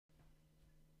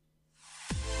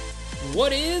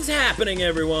What is happening,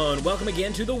 everyone? Welcome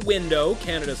again to The Window,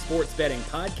 Canada's sports betting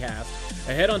podcast.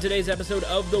 Ahead on today's episode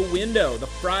of The Window, the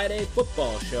Friday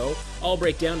football show, I'll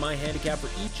break down my handicap for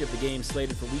each of the games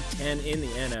slated for Week 10 in the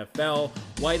NFL,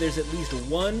 why there's at least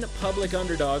one public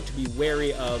underdog to be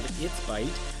wary of its bite,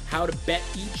 how to bet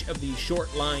each of these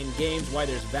short line games, why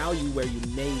there's value where you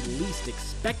may least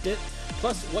expect it,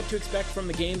 plus what to expect from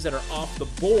the games that are off the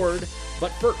board.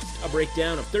 But first, a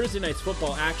breakdown of Thursday night's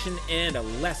football action and a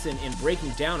lesson in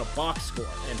breaking down a box score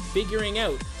and figuring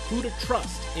out who to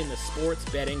trust in the sports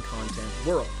betting content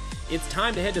world. It's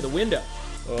time to head to the window.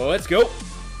 Let's go.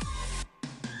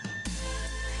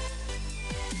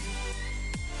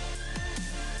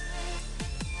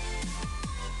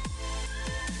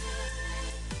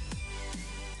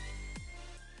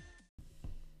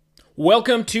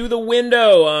 Welcome to The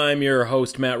Window. I'm your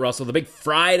host, Matt Russell, the big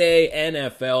Friday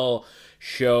NFL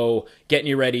show, getting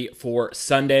you ready for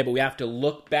Sunday. But we have to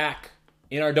look back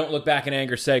in our Don't Look Back in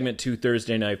Anger segment to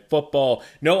Thursday Night Football.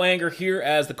 No anger here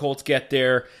as the Colts get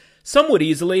there somewhat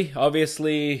easily.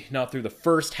 Obviously, not through the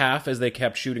first half as they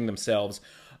kept shooting themselves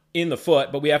in the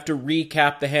foot, but we have to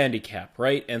recap the handicap,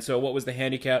 right? And so what was the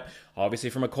handicap? Obviously,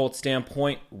 from a Colts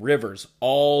standpoint, Rivers,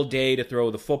 all day to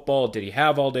throw the football. Did he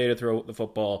have all day to throw the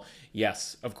football?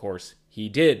 Yes, of course he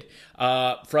did.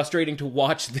 Frustrating to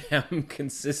watch them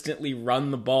consistently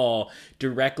run the ball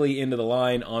directly into the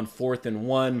line on 4th and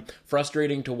 1.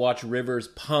 Frustrating to watch Rivers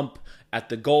pump at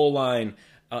the goal line,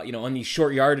 on these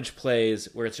short yardage plays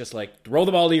where it's just like, throw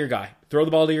the ball to your guy. Throw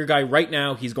the ball to your guy right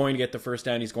now. He's going to get the first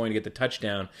down. He's going to get the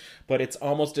touchdown. But it's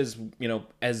almost as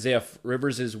if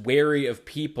Rivers is wary of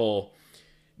people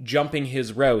jumping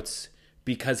his routes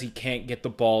because he can't get the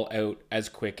ball out as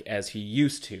quick as he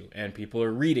used to. And people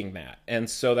are reading that. And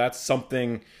so that's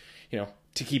something,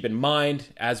 to keep in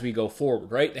mind as we go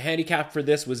forward, right? The handicap for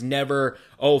this was never,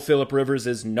 Phillip Rivers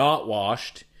is not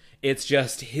washed. It's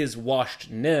just his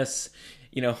washedness,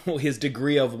 his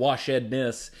degree of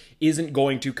washedness isn't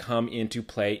going to come into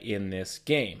play in this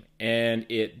game. And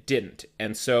it didn't.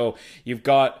 And so you've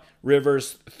got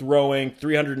Rivers throwing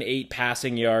 308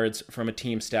 passing yards from a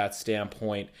team stats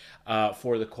standpoint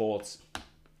for the Colts.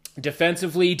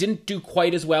 Defensively, didn't do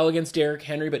quite as well against Derrick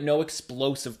Henry, but no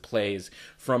explosive plays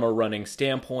from a running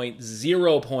standpoint.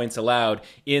 0 points allowed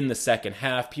in the second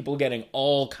half. People getting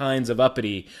all kinds of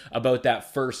uppity about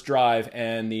that first drive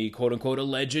and the quote-unquote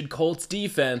alleged Colts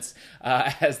defense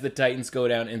as the Titans go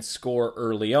down and score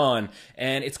early on.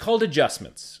 And it's called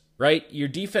adjustments, right? Your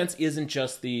defense isn't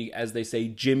just the, as they say,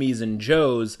 Jimmies and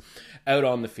Joes out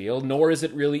on the field, nor is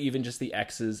it really even just the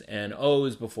X's and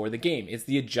O's before the game. It's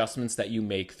the adjustments that you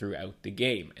make throughout the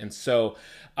game. And so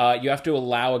you have to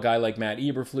allow a guy like Matt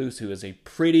Eberflus, who is a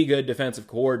pretty good defensive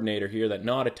coordinator here that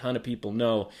not a ton of people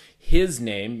know his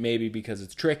name, maybe because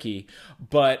it's tricky,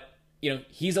 but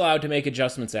he's allowed to make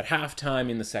adjustments at halftime,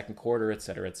 in the second quarter, et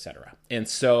cetera, et cetera. And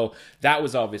so that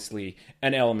was obviously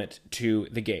an element to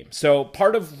the game. So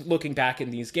part of looking back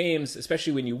in these games,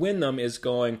 especially when you win them, is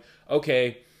going,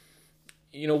 okay,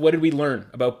 what did we learn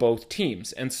about both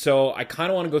teams? And so I kind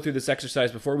of want to go through this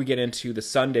exercise before we get into the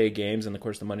Sunday games and, of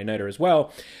course, the Monday Nighter as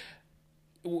well.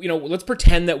 Let's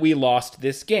pretend that we lost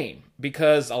this game,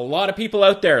 because a lot of people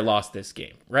out there lost this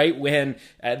game, right? When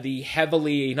the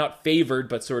heavily, not favored,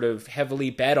 but sort of heavily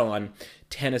bet on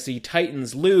Tennessee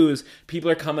Titans lose, people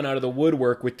are coming out of the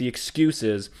woodwork with the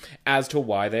excuses as to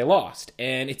why they lost.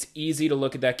 And it's easy to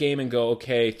look at that game and go,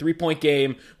 okay, 3-point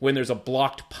game when there's a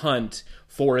blocked punt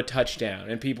for a touchdown.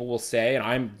 And people will say, and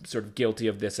I'm sort of guilty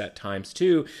of this at times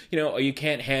too, you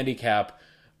can't handicap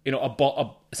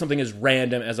something as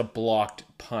random as a blocked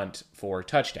punt for a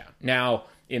touchdown. Now,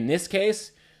 in this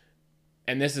case,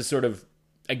 and this is sort of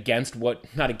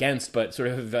not against, but sort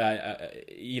of, a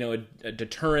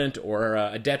deterrent or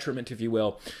a detriment, if you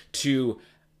will, to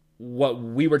what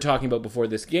we were talking about before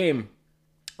this game,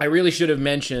 I really should have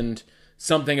mentioned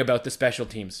something about the special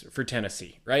teams for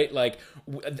Tennessee, right?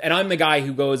 And I'm the guy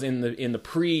who goes in the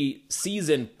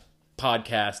pre-season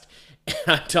podcast,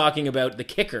 and I'm talking about the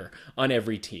kicker on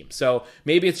every team. So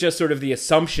maybe it's just sort of the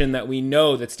assumption that we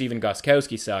know that Steven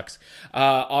Gostkowski sucks.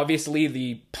 Obviously,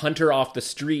 the punter off the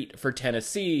street for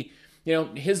Tennessee,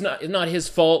 not his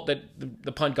fault that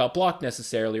the punt got blocked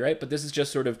necessarily, right? But this is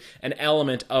just sort of an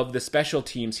element of the special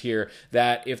teams here,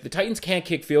 that if the Titans can't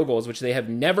kick field goals, which they have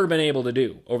never been able to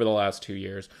do over the last 2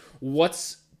 years,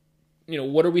 what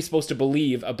are we supposed to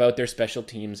believe about their special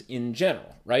teams in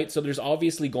general, right? So there's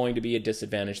obviously going to be a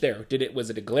disadvantage there. Was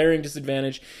it a glaring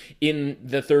disadvantage in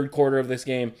the third quarter of this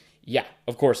game? Yeah,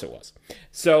 of course it was.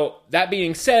 So that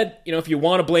being said, if you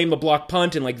want to blame the block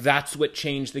punt and that's what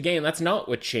changed the game, that's not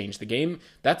what changed the game.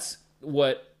 That's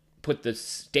what put the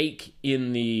stake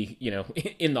in the,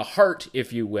 in the heart,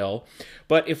 if you will.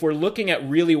 But if we're looking at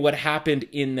really what happened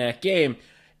in that game,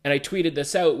 and I tweeted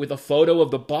this out with a photo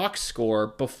of the box score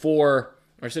before,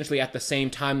 or essentially at the same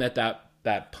time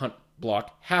that punt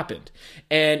block happened.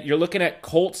 And you're looking at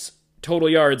Colts total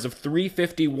yards of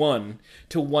 351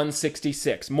 to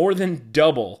 166, more than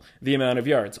double the amount of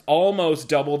yards, almost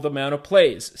double the amount of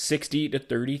plays, 60 to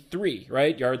 33,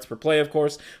 right? Yards per play, of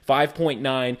course,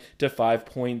 5.9 to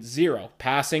 5.0.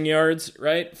 Passing yards,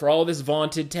 right? For all this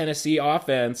vaunted Tennessee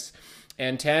offense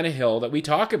and Tannehill that we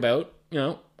talk about,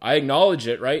 I acknowledge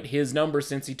it, right? His numbers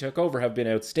since he took over have been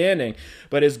outstanding,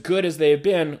 but as good as they have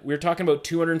been, we're talking about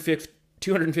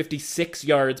 256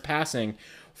 yards passing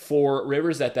for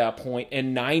Rivers at that point,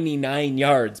 and 99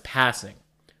 yards passing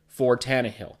for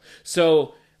Tannehill.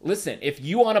 So, listen, if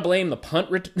you want to blame the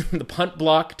punt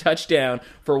block touchdown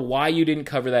for why you didn't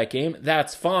cover that game,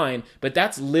 that's fine, but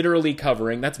that's literally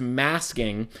covering, that's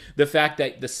masking the fact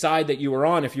that the side that you were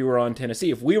on, if you were on Tennessee,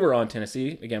 if we were on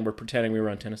Tennessee, again, we're pretending we were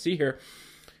on Tennessee here,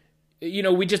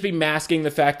 we'd just be masking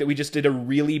the fact that we just did a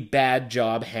really bad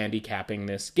job handicapping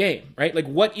this game, right? Like,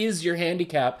 what is your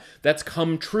handicap that's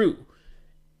come true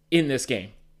in this game?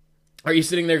 Are you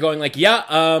sitting there going like,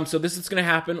 so this is going to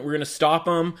happen. We're going to stop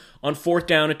them on fourth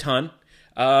down a ton.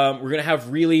 We're going to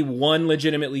have really one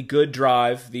legitimately good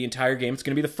drive the entire game. It's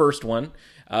going to be the first one.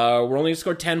 We're only going to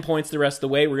score 10 points the rest of the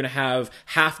way. We're going to have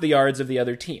half the yards of the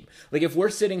other team. Like, if we're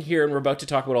sitting here and we're about to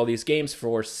talk about all these games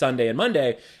for Sunday and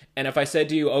Monday, and if I said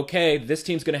to you, okay, this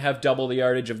team's going to have double the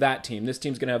yardage of that team, this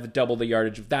team's going to have double the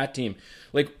yardage of that team,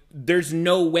 like, there's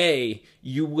no way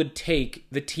you would take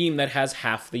the team that has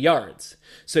half the yards.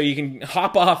 So you can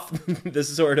hop off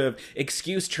this sort of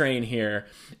excuse train here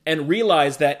and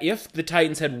realize that if the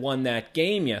Titans had won that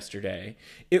game yesterday,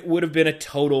 it would have been a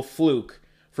total fluke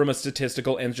from a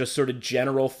statistical and just sort of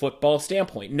general football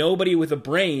standpoint. Nobody with a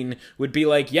brain would be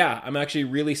like, yeah, I'm actually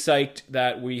really psyched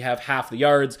that we have half the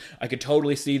yards. I could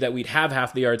totally see that we'd have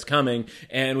half the yards coming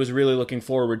and was really looking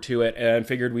forward to it and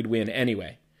figured we'd win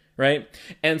anyway, right?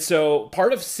 And so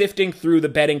part of sifting through the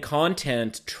betting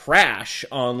content trash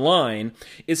online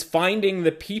is finding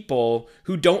the people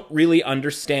who don't really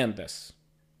understand this.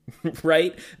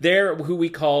 Right? They're who we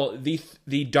call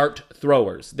the dart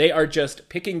throwers. They are just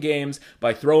picking games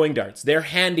by throwing darts. Their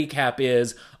handicap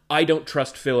is, I don't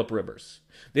trust Phillip Rivers.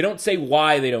 They don't say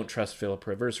why they don't trust Phillip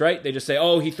Rivers, right? They just say,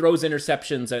 oh, he throws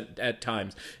interceptions at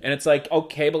times. And it's like,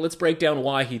 okay, but let's break down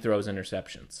why he throws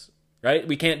interceptions, right?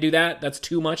 We can't do that. That's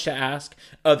too much to ask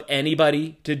of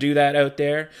anybody to do that out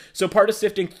there. So part of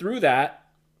sifting through that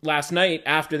last night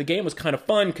after the game was kind of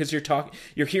fun because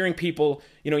you're hearing people,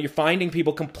 you're finding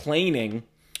people complaining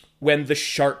when the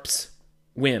sharps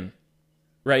win,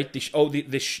 right?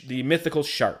 The mythical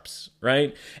sharps,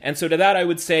 right? And so to that I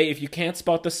would say, if you can't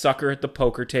spot the sucker at the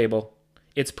poker table,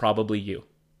 it's probably you.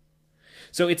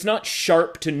 So it's not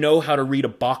sharp to know how to read a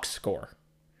box score,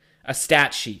 a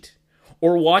stat sheet,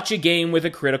 or watch a game with a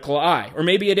critical eye. Or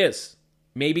maybe it is.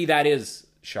 Maybe that is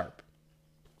sharp.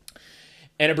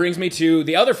 And it brings me to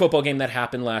the other football game that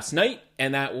happened last night,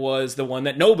 and that was the one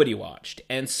that nobody watched.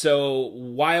 And so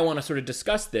why I want to sort of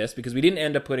discuss this, because we didn't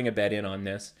end up putting a bet in on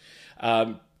this,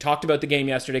 talked about the game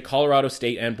yesterday, Colorado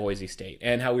State and Boise State,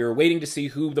 and how we were waiting to see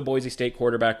who the Boise State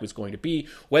quarterback was going to be,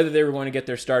 whether they were going to get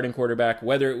their starting quarterback,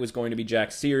 whether it was going to be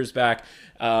Jack Sears back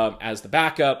as the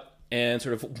backup. And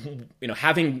sort of,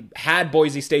 having had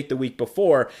Boise State the week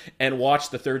before and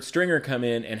watched the third stringer come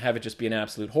in and have it just be an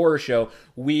absolute horror show,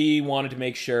 we wanted to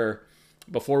make sure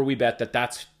before we bet that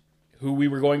that's who we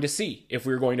were going to see if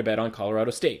we were going to bet on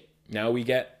Colorado State. Now we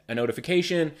get a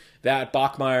notification that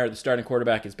Bachmeier, the starting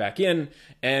quarterback, is back in,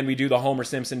 and we do the Homer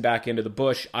Simpson back into the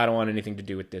bush. I don't want anything to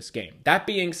do with this game. That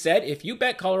being said, if you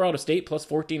bet Colorado State plus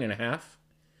 14.5,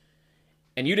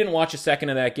 and you didn't watch a second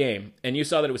of that game, and you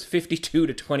saw that it was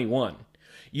 52-21,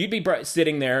 you'd be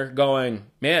sitting there going,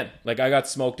 man, like I got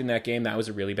smoked in that game. That was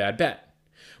a really bad bet.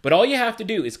 But all you have to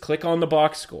do is click on the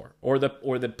box score or the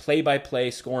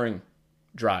play-by-play scoring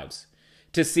drives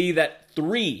to see that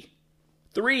three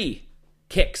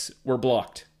kicks were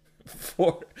blocked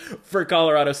for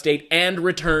Colorado State and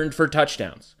returned for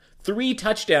touchdowns. 3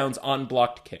 touchdowns on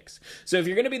blocked kicks. So if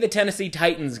you're going to be the Tennessee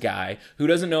Titans guy who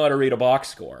doesn't know how to read a box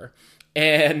score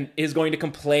and is going to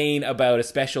complain about a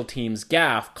special teams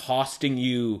gaffe costing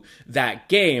you that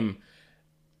game,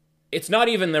 it's not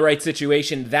even the right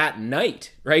situation that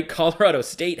night, right? Colorado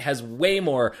State has way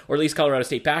more, or at least Colorado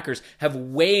State Packers have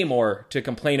way more to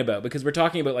complain about, because we're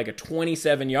talking about like a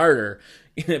 27-yarder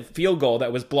field goal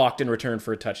that was blocked in return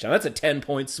for a touchdown. That's a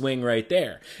 10-point swing right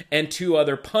there. And 2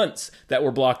 other punts that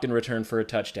were blocked in return for a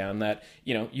touchdown that,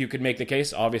 you could make the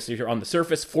case, obviously, you're on the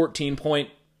surface, 14-point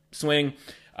swing.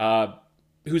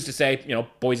 Who's to say,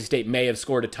 Boise State may have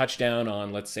scored a touchdown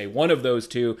on, let's say, one of those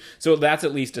 2. So that's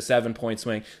at least a 7-point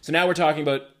swing. So now we're talking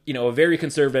about, a very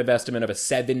conservative estimate of a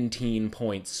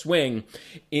 17-point swing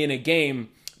in a game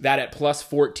that at plus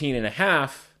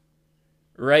 14.5,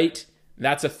 right?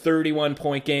 That's a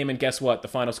 31-point game, and guess what? The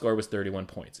final score was 31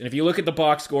 points. And if you look at the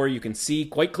box score, you can see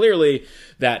quite clearly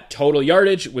that total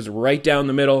yardage was right down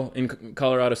the middle in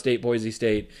Colorado State, Boise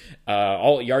State.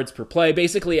 All yards per play,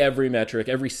 basically every metric,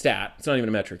 every stat. It's not even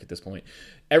a metric at this point.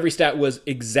 Every stat was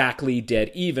exactly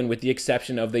dead even, with the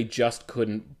exception of they just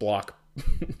couldn't block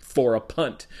for a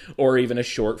punt or even a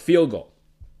short field goal.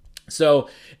 So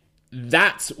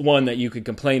that's one that you could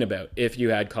complain about if you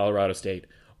had Colorado State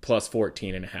plus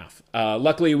 14.5.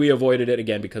 Luckily, we avoided it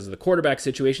again because of the quarterback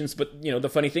situations. But, the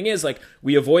funny thing is,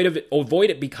 we avoid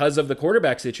it because of the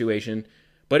quarterback situation,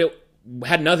 but it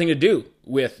had nothing to do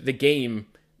with the game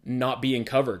not being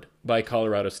covered by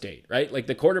Colorado State, right?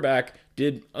 The quarterback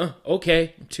did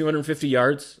okay, 250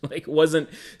 yards. It wasn't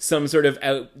some sort of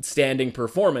outstanding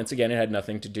performance. Again, it had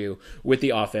nothing to do with the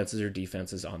offenses or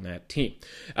defenses on that team.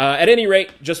 At any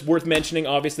rate, just worth mentioning,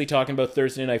 obviously talking about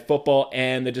Thursday Night Football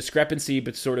and the discrepancy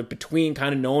but sort of between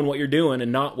kind of knowing what you're doing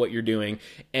and not what you're doing,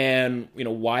 and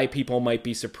why people might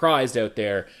be surprised out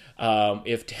there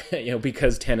if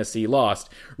because Tennessee lost.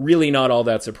 Really not all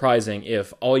that surprising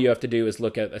if all you have to do is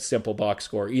look at a simple box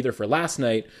score either for last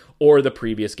night or the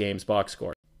previous game's box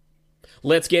score.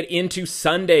 Let's get into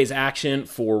Sunday's action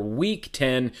for Week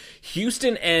 10.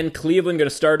 Houston and Cleveland going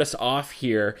to start us off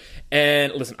here.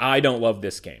 And listen, I don't love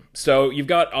this game. So you've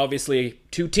got obviously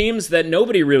 2 teams that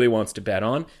nobody really wants to bet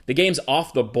on. The game's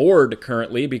off the board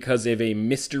currently because of a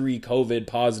mystery COVID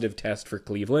positive test for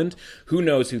Cleveland. Who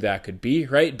knows who that could be,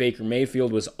 right? Baker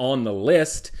Mayfield was on the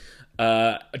list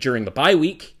during the bye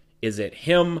week. Is it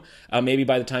him? Maybe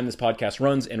by the time this podcast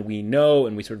runs and we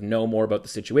sort of know more about the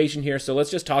situation here. So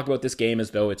let's just talk about this game as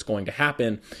though it's going to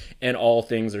happen and all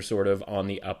things are sort of on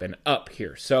the up and up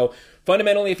here. So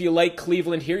fundamentally, if you like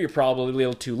Cleveland here, you're probably a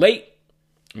little too late.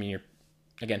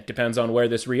 Again, depends on where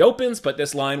this reopens, but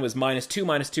this line was -2,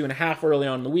 -2.5 early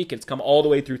on in the week. It's come all the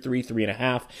way through 3,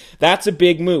 3.5. That's a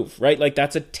big move, right?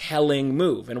 That's a telling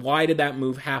move. And why did that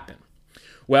move happen?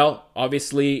 Well,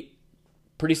 obviously,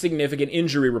 pretty significant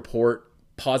injury report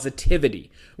positivity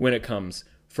when it comes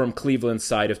from Cleveland's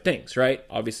side of things, right?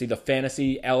 Obviously, the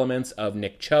fantasy elements of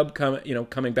Nick Chubb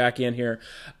coming back in here.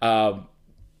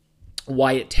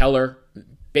 Wyatt Teller,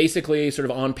 basically sort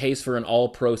of on pace for an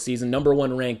all-pro season, number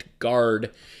 1 ranked guard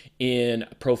in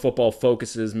Pro Football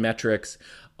Focus's metrics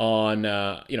on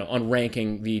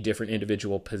ranking the different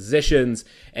individual positions,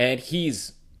 and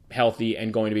he's healthy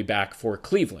and going to be back for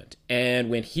Cleveland.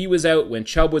 And when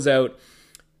Chubb was out,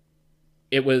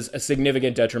 it was a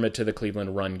significant detriment to the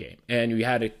Cleveland run game. And you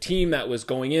had a team that was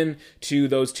going into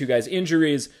those 2 guys'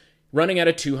 injuries running at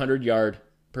a 200-yard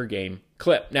per game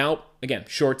clip. Now, again,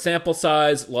 short sample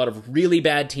size, a lot of really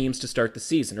bad teams to start the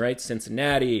season, right?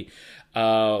 Cincinnati,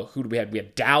 who do we have? We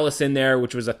had Dallas in there,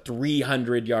 which was a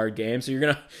 300-yard game. So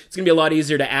it's gonna be a lot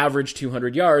easier to average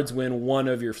 200 yards when one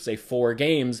of your, say, 4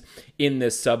 games in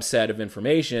this subset of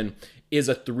information is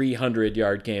a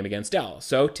 300-yard game against Dallas.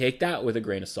 So take that with a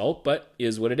grain of salt, but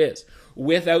is what it is.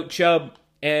 Without Chubb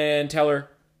and Teller,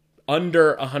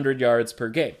 under 100 yards per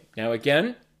game. Now,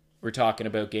 again, we're talking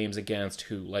about games against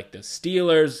who? Like the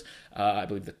Steelers. I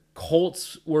believe the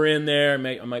Colts were in there.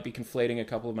 I might be conflating a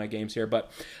couple of my games here, but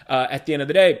at the end of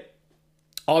the day,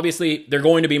 obviously, they're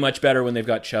going to be much better when they've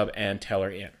got Chubb and Teller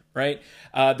in, right?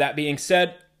 That being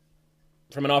said,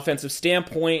 from an offensive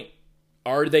standpoint,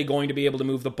 are they going to be able to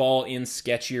move the ball in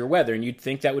sketchier weather? And you'd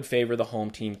think that would favor the home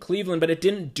team, Cleveland, but it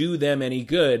didn't do them any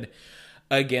good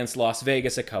against Las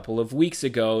Vegas a couple of weeks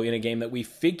ago in a game that we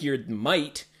figured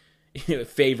might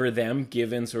favor them,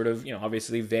 given sort of,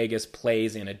 obviously Vegas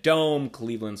plays in a dome,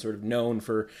 Cleveland sort of known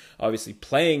for obviously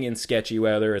playing in sketchy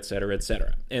weather, et cetera, et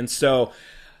cetera. And so,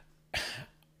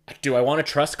 do I want to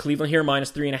trust Cleveland here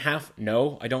 -3.5?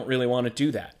 No, I don't really want to do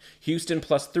that. Houston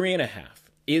 +3.5.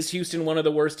 Is Houston one of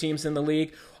the worst teams in the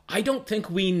league? I don't think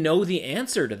we know the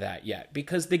answer to that yet,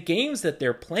 because the games that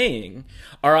they're playing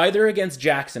are either against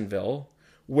Jacksonville,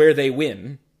 where they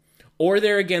win, or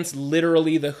they're against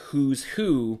literally the who's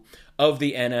who of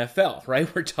the NFL,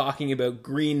 right? We're talking about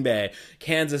Green Bay,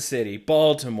 Kansas City,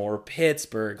 Baltimore,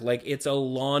 Pittsburgh. Like, it's a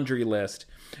laundry list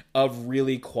of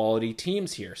really quality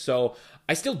teams here. So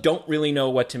I still don't really know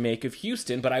what to make of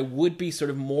Houston, but I would be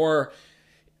sort of more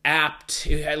apt,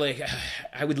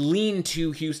 I would lean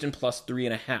to Houston plus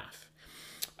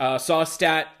 3.5. Saw a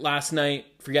stat last night,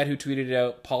 forget who tweeted it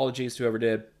out, apologies to whoever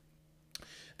did,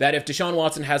 that if Deshaun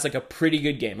Watson has like a pretty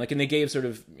good game, like, and they gave sort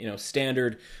of,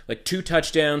 standard, like 2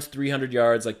 touchdowns, 300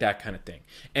 yards, like that kind of thing.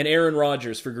 And Aaron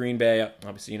Rodgers for Green Bay,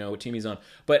 obviously, what team he's on,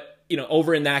 but,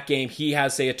 over in that game, he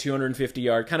has, say, a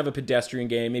 250-yard, kind of a pedestrian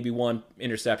game, maybe 1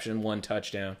 interception, 1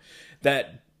 touchdown,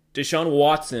 that Deshaun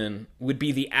Watson would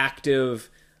be the active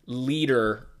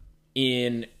leader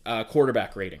in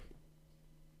quarterback rating.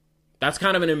 That's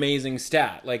kind of an amazing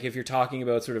stat. Like, if you're talking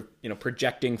about sort of,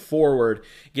 projecting forward,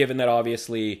 given that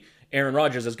obviously Aaron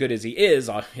Rodgers, as good as he is,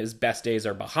 his best days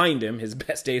are behind him. His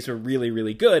best days are really,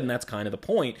 really good, and that's kind of the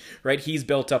point, right? He's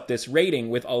built up this rating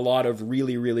with a lot of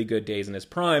really, really good days in his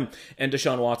prime, and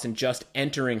Deshaun Watson just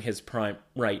entering his prime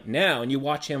right now. And you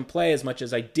watch him play as much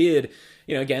as I did,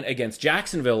 again, against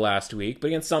Jacksonville last week, but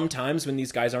again, sometimes when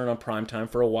these guys aren't on prime time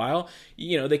for a while,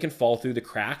 they can fall through the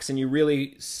cracks, and you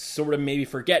really sort of maybe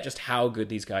forget just how good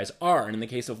these guys are. And in the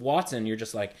case of Watson, you're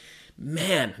just like,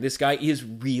 man, this guy is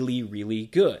really, really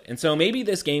good. And so maybe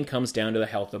this game comes down to the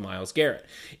health of Myles Garrett.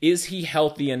 Is he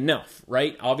healthy enough,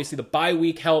 right? Obviously, the bye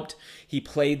week helped. He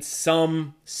played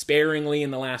some sparingly in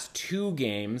the last 2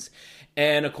 games.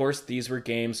 And, of course, these were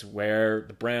games where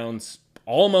the Browns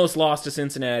almost lost to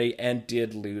Cincinnati and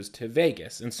did lose to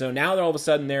Vegas. And so now all of a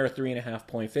sudden they're a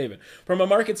 3.5-point favorite. From a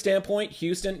market standpoint,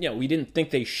 Houston, we didn't think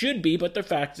they should be, but the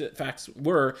facts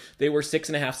were they were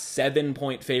 6.5,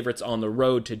 7-point favorites on the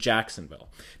road to Jacksonville.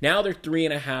 Now they're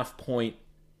 3.5-point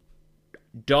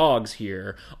dogs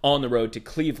here on the road to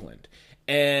Cleveland.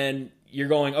 And you're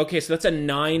going, okay, so that's a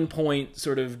 9-point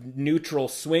sort of neutral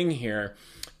swing here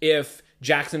if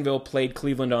Jacksonville played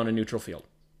Cleveland on a neutral field.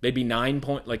 They'd be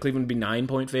 9-point, like Cleveland would be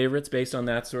 9-point favorites based on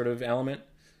that sort of element.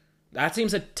 That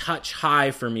seems a touch high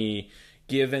for me,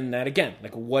 given that, again,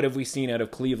 like, what have we seen out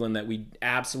of Cleveland that we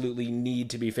absolutely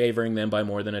need to be favoring them by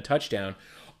more than a touchdown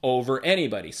over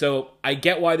anybody? So I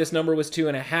get why this number was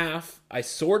 2.5. I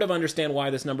sort of understand why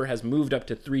this number has moved up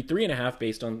to 3.5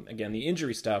 based on, again, the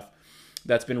injury stuff.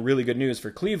 That's been really good news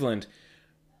for Cleveland.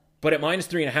 But at minus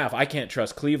 3.5, I can't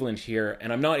trust Cleveland here,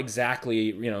 and I'm not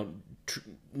exactly,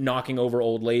 knocking over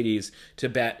old ladies to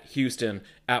bet Houston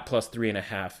at plus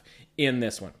 3.5 in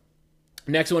this one.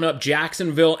 Next one up,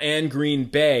 Jacksonville and Green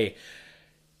Bay.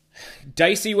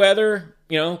 Dicey weather,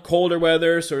 colder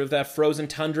weather, sort of that frozen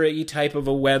tundra-y type of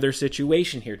a weather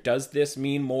situation here. Does this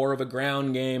mean more of a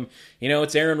ground game?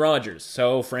 It's Aaron Rodgers,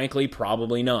 so frankly,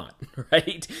 probably not,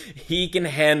 right? He can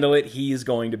handle it. He's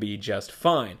going to be just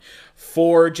fine.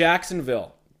 For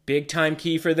Jacksonville, big time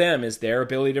key for them is their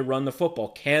ability to run the football.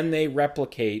 Can they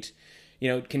replicate,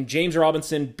 can James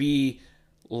Robinson be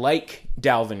like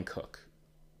Dalvin Cook?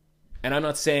 And I'm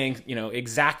not saying,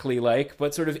 exactly like,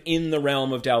 but sort of in the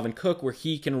realm of Dalvin Cook, where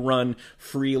he can run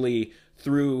freely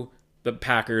through the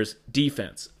Packers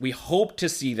defense. We hoped to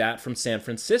see that from San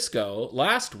Francisco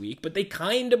last week, but they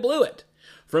kind of blew it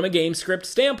from a game script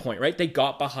standpoint, right? They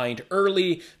got behind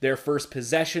early. Their first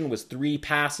possession was 3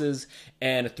 passes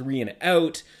and a 3 and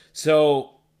out.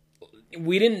 So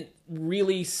we didn't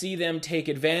really see them take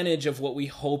advantage of what we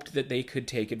hoped that they could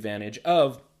take advantage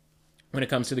of when it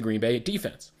comes to the Green Bay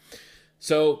defense.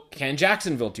 So can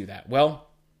Jacksonville do that? Well,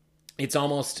 it's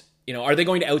almost, are they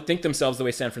going to outthink themselves the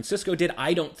way San Francisco did?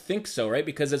 I don't think so, right?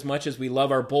 Because as much as we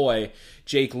love our boy,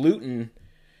 Jake Luton,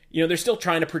 they're still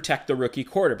trying to protect the rookie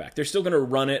quarterback. They're still going to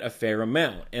run it a fair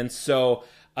amount. And so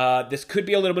this could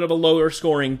be a little bit of a lower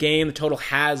scoring game. The total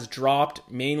has dropped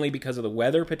mainly because of the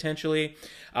weather potentially.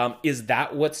 Is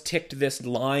that what's ticked this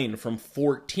line from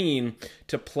 14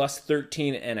 to plus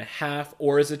 13.5?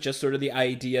 Or is it just sort of the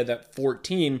idea that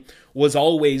 14 was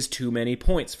always too many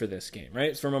points for this game,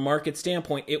 right? From a market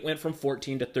standpoint, it went from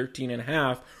 14 to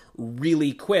 13.5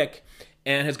 really quick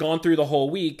and has gone through the whole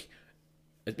week,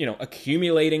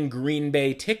 accumulating Green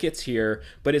Bay tickets here,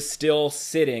 but is still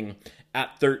sitting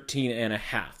at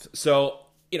 13.5. So,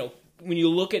 when you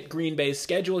look at Green Bay's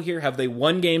schedule here, have they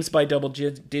won games by double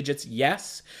digits?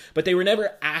 Yes, but they were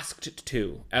never asked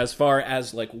to, as far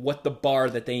as like what the bar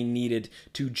that they needed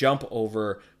to jump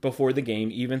over before the game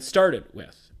even started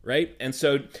with, right? And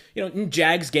so,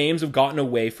 Jags games have gotten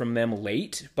away from them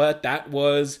late, but that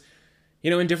was,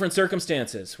 in different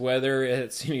circumstances, whether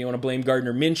it's, you want to blame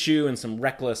Gardner Minshew and some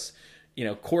reckless,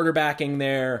 quarterbacking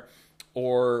there,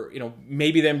 or,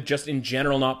 maybe them just in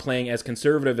general not playing as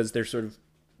conservative as they're sort of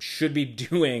should be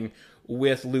doing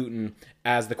with Luton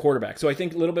as the quarterback. So I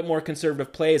think a little bit more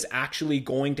conservative play is actually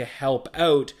going to help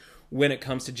out when it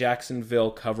comes to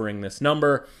Jacksonville covering this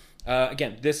number.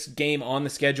 Again, this game on the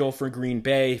schedule for Green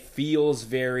Bay feels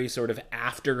very sort of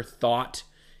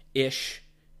afterthought-ish,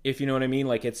 if you know what I mean.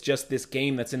 Like, it's just this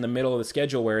game that's in the middle of the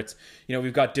schedule where it's,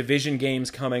 we've got division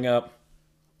games coming up,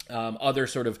 other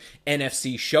sort of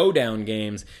NFC showdown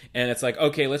games, and it's like,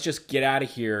 okay, let's just get out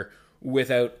of here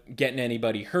without getting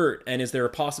anybody hurt. And is there a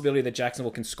possibility that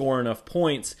Jacksonville can score enough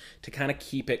points to kind of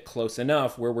keep it close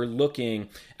enough where we're looking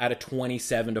at a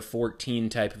 27-14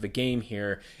 type of a game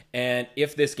here? And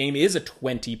if this game is a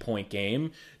 20-point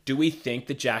game, do we think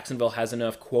that Jacksonville has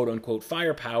enough quote-unquote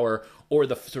firepower, or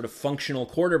the sort of functional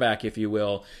quarterback, if you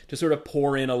will, to sort of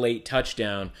pour in a late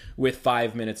touchdown with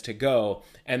 5 minutes to go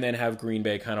and then have Green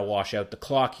Bay kind of wash out the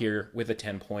clock here with a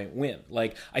 10-point win?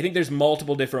 Like, I think there's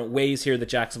multiple different ways here that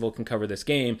Jacksonville can cover this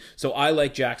game. So I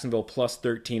like Jacksonville plus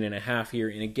 13.5 here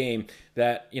in a game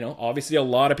that, obviously a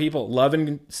lot of people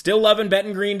still loving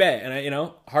betting Green Bay.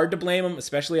 And, hard to blame them,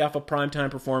 especially off a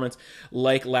primetime performance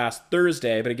like last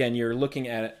Thursday. But again, you're looking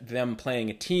at them playing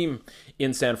a team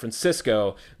in San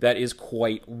Francisco that is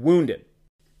quite wounded.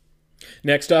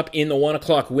 Next up in the 1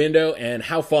 o'clock window, and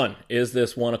how fun is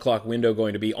this 1 o'clock window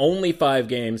going to be? Only 5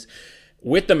 games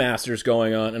with the Masters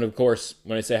going on. And of course,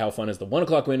 when I say how fun is the 1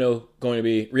 o'clock window going to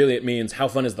be, really it means how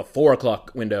fun is the 4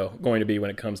 o'clock window going to be when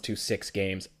it comes to 6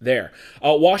 games there.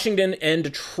 Washington and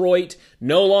Detroit,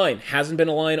 no line. Hasn't been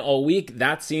a line all week.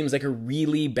 That seems like a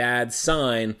really bad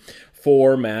sign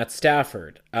for Matt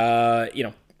Stafford.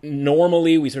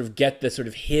 Normally we sort of get this sort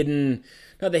of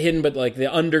not the hidden, but like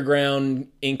the underground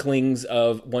inklings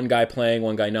of one guy playing,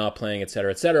 one guy not playing, et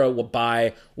cetera,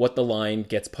 by what the line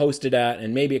gets posted at,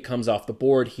 and maybe it comes off the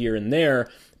board here and there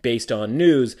based on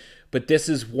news. But this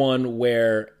is one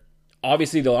where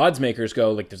obviously the odds makers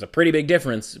go, like, there's a pretty big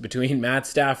difference between Matt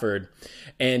Stafford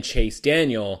and Chase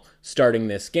Daniel starting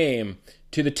this game,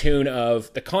 to the tune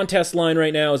of the contest line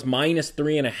right now is minus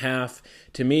 3.5.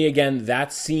 To me, again,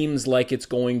 that seems like it's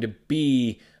going to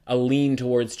be a lean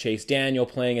towards Chase Daniel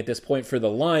playing at this point for the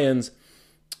Lions.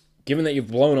 Given that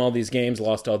you've blown all these games,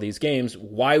 lost all these games,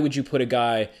 why would you put a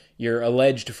guy, your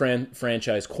alleged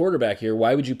franchise quarterback here,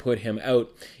 why would you put him out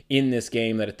in this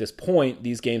game that at this point,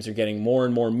 these games are getting more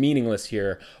and more meaningless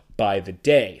here by the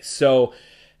day? So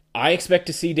I expect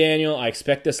to see Daniel. I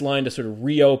expect this line to sort of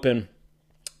reopen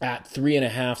at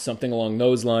 3.5, something along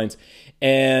those lines.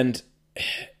 And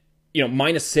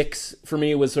minus 6 for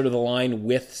me was sort of the line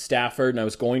with Stafford, and I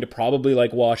was going to probably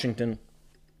like Washington.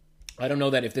 I don't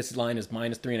know that if this line is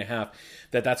minus 3.5,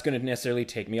 that's going to necessarily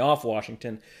take me off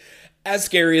Washington. As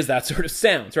scary as that sort of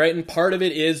sounds, right? And part of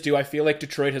it is, do I feel like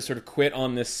Detroit has sort of quit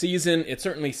on this season? It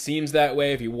certainly seems that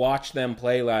way. If you watched them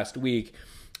play last week,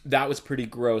 that was pretty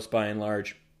gross by and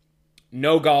large.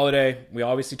 No Golladay. We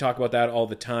obviously talk about that all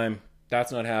the time.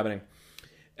 That's not happening.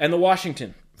 And the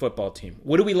Washington football team.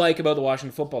 What do we like about the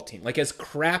Washington football team? Like, as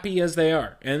crappy as they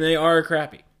are, and they are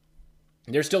crappy,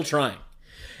 they're still trying.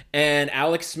 And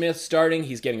Alex Smith starting,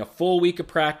 he's getting a full week of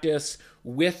practice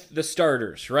with the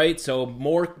starters, right? So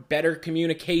better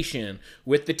communication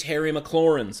with the Terry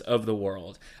McLaurins of the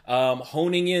world.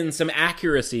 Honing in some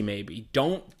accuracy maybe.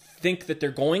 Don't think that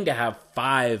they're going to have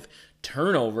 5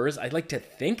 turnovers. I'd like to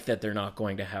think that they're not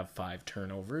going to have 5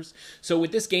 turnovers. So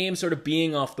with this game sort of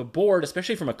being off the board,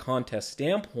 especially from a contest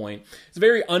standpoint, it's a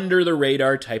very under the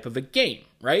radar type of a game,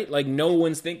 right? Like, no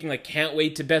one's thinking, like, can't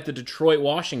wait to bet the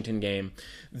Detroit-Washington game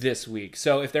this week.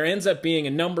 So if there ends up being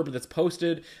a number that's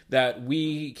posted that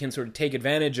we can sort of take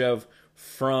advantage of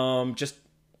from just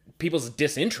people's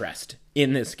disinterest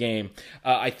in this game,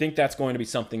 I think that's going to be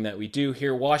something that we do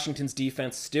here. Washington's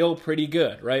defense still pretty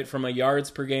good, right? From a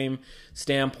yards per game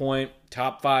standpoint,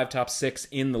 top 5, top 6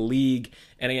 in the league.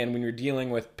 And again, when you're dealing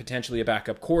with potentially a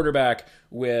backup quarterback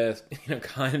with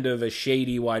kind of a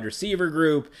shady wide receiver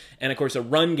group, and of course a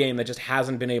run game that just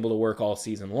hasn't been able to work all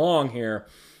season long here,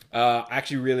 I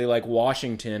actually really like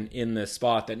Washington in this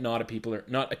spot that not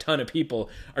a ton of people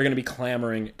are going to be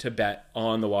clamoring to bet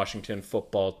on the Washington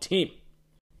football team.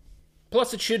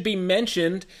 Plus, it should be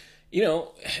mentioned,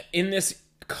 in this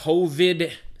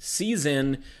COVID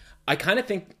season, I kind of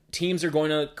think teams are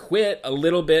going to quit a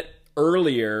little bit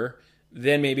earlier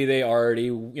than maybe they already,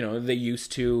 they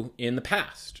used to in the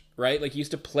past, right? Like,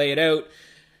 used to play it out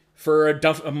for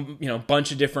a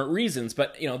bunch of different reasons.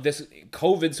 But, this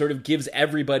COVID sort of gives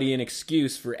everybody an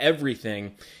excuse for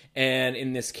everything. And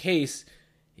in this case,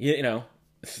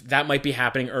 that might be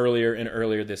happening earlier and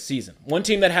earlier this season. One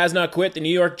team that has not quit, the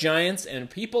New York Giants, and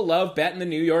people love betting the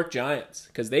New York Giants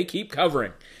because they keep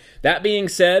covering. That being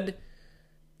said,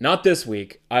 not this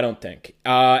week, I don't think.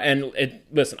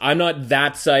 Listen, I'm not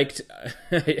that psyched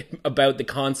about the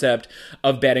concept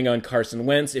of betting on Carson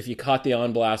Wentz. If you caught the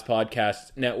On Blast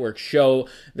Podcast Network show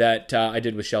that I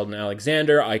did with Sheldon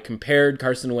Alexander, I compared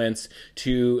Carson Wentz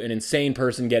to an insane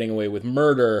person getting away with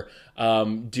murder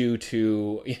due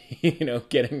to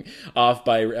getting off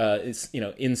by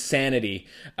insanity,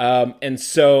 and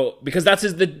so because that's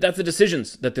the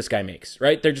decisions that this guy makes,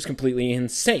 right? They're just completely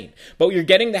insane. But you're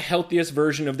getting the healthiest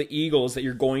version of the Eagles that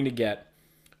you're going to get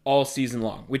all season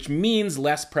long, which means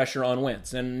less pressure on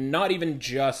Wentz, and not even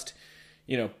just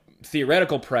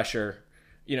theoretical pressure,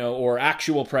 or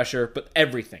actual pressure, but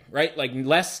everything, right? Like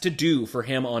less to do for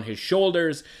him on his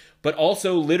shoulders. But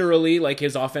also literally, like,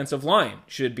 his offensive line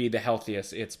should be the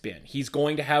healthiest it's been. He's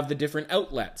going to have the different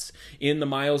outlets in the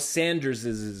Miles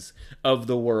Sanderses of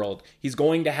the world. He's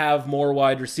going to have more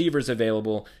wide receivers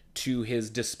available to his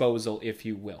disposal, if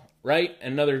you will, right?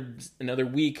 Another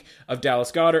week of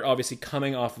Dallas Goedert, obviously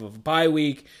coming off of a bye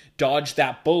week, dodged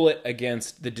that bullet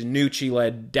against the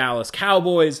DiNucci-led Dallas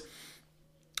Cowboys,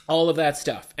 all of that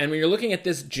stuff. And when you're looking at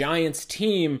this Giants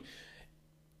team,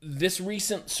 this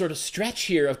recent sort of stretch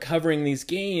here of covering these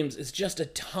games is just a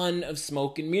ton of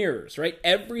smoke and mirrors, right?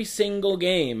 Every single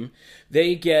game,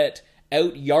 they get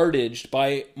out-yardaged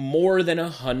by more than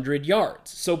 100 yards.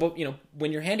 So, but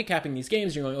when you're handicapping these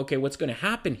games, you're going, okay, what's going to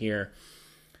happen here?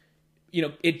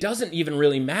 It doesn't even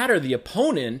really matter the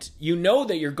opponent. You know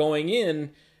that you're going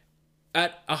in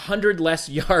at 100 less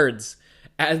yards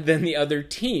than the other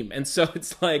team. And so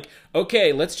it's like,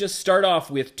 okay, let's just start off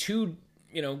with two,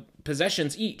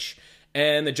 possessions each,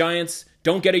 and the Giants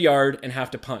don't get a yard and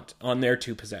have to punt on their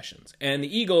two possessions, and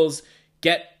the Eagles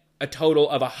get a total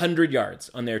of 100 yards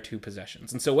on their two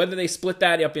possessions. And so whether they split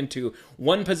that up into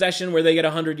one possession where they get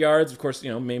 100 yards, of course,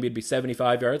 maybe it'd be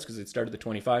 75 yards because it started at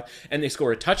 25, and they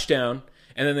score a touchdown,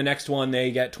 and then the next one they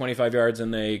get 25 yards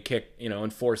and they kick,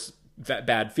 and force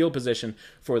bad field position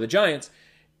for the Giants,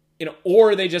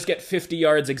 or they just get 50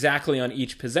 yards exactly on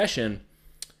each possession.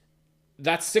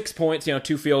 That's 6 points,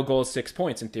 2 field goals, 6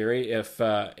 points in theory,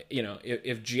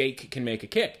 if Jake can make a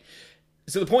kick.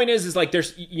 So the point is like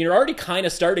you're already kind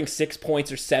of starting 6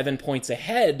 points or 7 points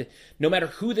ahead, no matter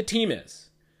who the team is,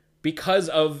 because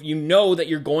of, that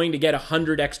you're going to get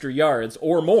 100 extra yards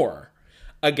or more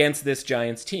against this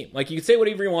Giants team. Like, you can say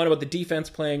whatever you want about the defense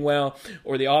playing well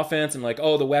or the offense and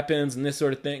the weapons and this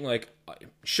sort of thing. Like,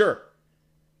 sure.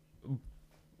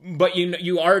 But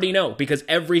you already know, because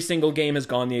every single game has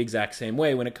gone the exact same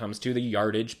way when it comes to the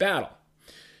yardage battle.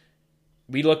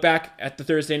 We look back at the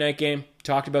Thursday night game,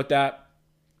 talked about that,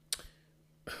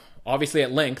 obviously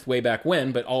at length way back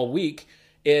when, but all week,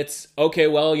 it's, okay,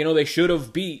 well, they should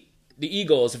have beat the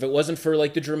Eagles if it wasn't for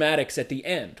the dramatics at the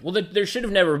end. Well, there should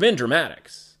have never been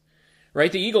dramatics,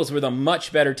 right? The Eagles were the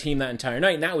much better team that entire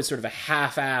night, and that was sort of a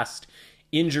half-assed,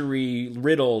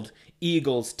 injury-riddled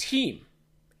Eagles team.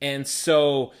 And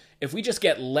so if we just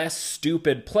get less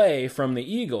stupid play from the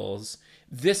Eagles,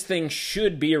 this thing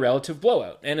should be a relative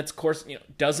blowout. And it's, of course,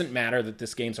 doesn't matter that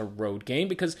this game's a road game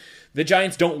because the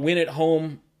Giants don't win at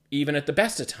home even at the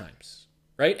best of times,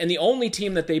 right? And the only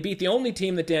team that they beat, the only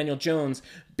team that Daniel Jones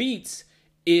beats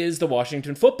is the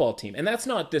Washington football team. And that's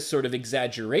not this sort of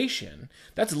exaggeration.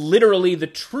 That's literally the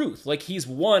truth. Like, he's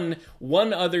won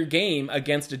one other game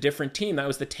against a different team. That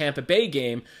was the Tampa Bay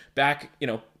game back,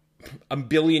 a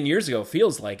billion years ago,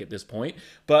 feels like at this point.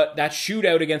 But that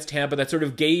shootout against Tampa that sort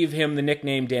of gave him the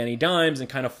nickname Danny Dimes and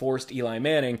kind of forced Eli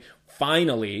Manning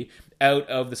finally out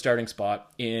of the starting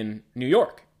spot in New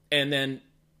York. And then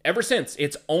ever since,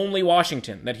 it's only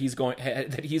Washington that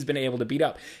he's been able to beat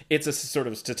up. It's a sort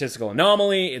of statistical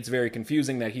anomaly. It's very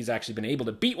confusing that he's actually been able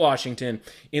to beat Washington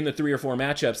in the 3 or 4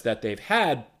 matchups that they've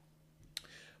had.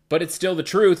 But it's still the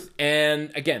truth.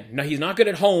 And again, no, he's not good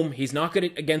at home. He's not good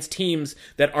against teams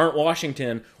that aren't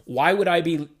Washington. Why would I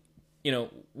be,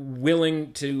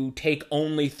 willing to take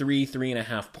only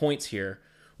 3.5 points here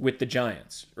with the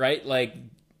Giants, right? Like,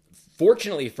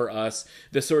 fortunately for us,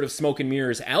 the sort of smoke and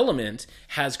mirrors element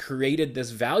has created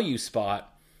this value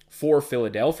spot for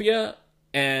Philadelphia.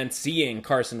 And seeing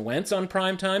Carson Wentz on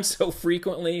primetime so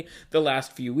frequently the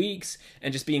last few weeks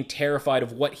and just being terrified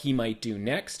of what he might do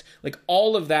next, like,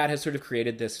 all of that has sort of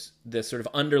created this sort of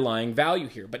underlying value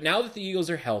here. But now that the Eagles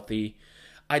are healthy,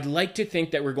 I'd like to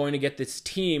think that we're going to get this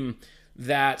team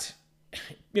that,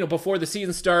 before the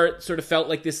season start, sort of felt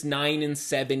like this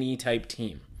 9-7 type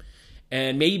team.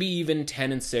 and maybe even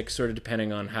 10-6, sort of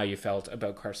depending on how you felt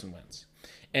about Carson Wentz.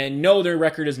 And no, their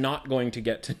record is not going to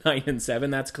get to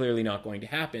 9-7. That's clearly not going to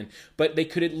happen. But they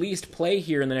could at least play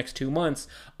here in the next 2 months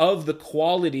of the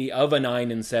quality of a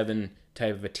 9-7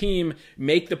 type of a team,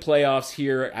 make the playoffs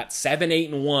here at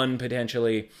 7-8-1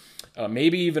 potentially,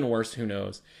 maybe even worse, who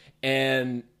knows,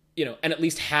 and and at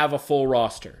least have a full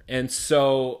roster. And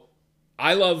so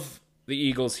I love the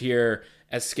Eagles here,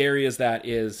 as scary as that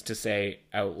is to say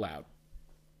out loud.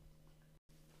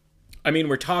 I mean,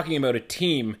 we're talking about a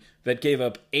team that gave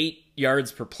up 8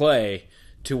 yards per play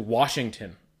to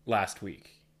Washington last week.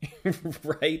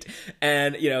 Right?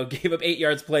 And, gave up 8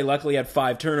 yards play, luckily had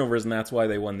 5 turnovers, and that's why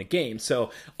they won the game. So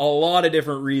a lot of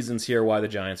different reasons here why the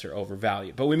Giants are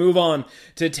overvalued. But we move on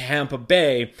to Tampa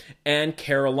Bay and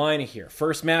Carolina here.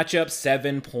 First matchup,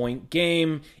 7-point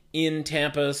game in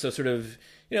Tampa. So sort of,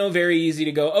 very easy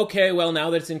to go, okay, well,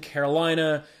 now that it's in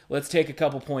Carolina, let's take a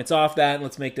couple points off that and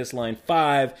let's make this line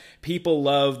 5. People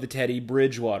love the Teddy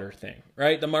Bridgewater thing,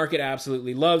 right? The market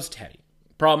absolutely loves Teddy.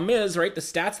 Problem is, right, the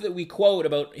stats that we quote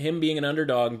about him being an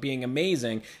underdog and being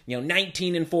amazing,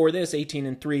 19-4 this,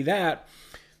 18-3 that,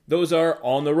 those are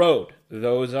on the road.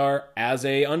 Those are as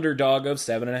a underdog of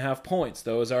 7.5 points.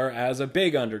 Those are as a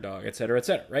big underdog, et cetera,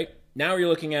 right? Now you're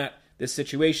looking at this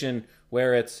situation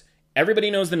where it's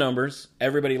everybody knows the numbers,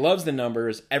 everybody loves the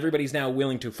numbers, everybody's now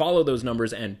willing to follow those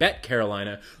numbers and bet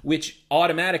Carolina, which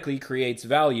automatically creates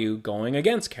value going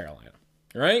against Carolina,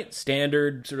 right?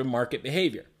 Standard sort of market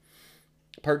behavior.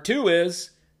 Part 2 is,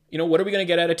 what are we going to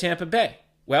get out of Tampa Bay?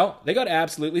 Well, they got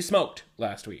absolutely smoked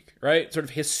last week, right? Sort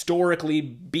of historically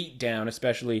beat down,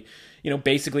 especially,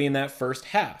 basically in that first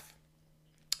half.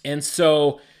 And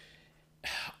so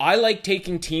I like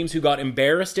taking teams who got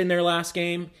embarrassed in their last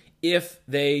game if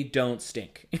they don't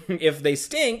stink. If they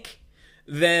stink,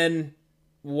 then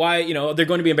why, they're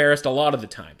going to be embarrassed a lot of the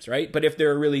times, right? But if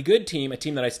they're a really good team, a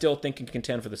team that I still think can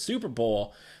contend for the Super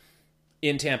Bowl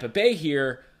in Tampa Bay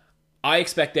here, I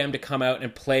expect them to come out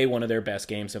and play one of their best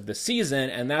games of the season,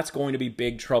 and that's going to be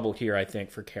big trouble here, I think,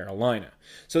 for Carolina.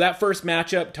 So that first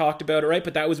matchup, talked about it, right?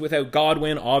 But that was without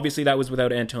Godwin. Obviously, that was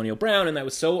without Antonio Brown, and that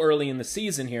was so early in the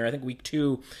season here. I think week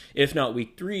 2, if not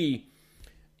week 3,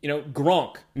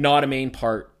 Gronk, not a main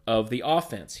part of the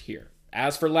offense here.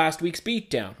 As for last week's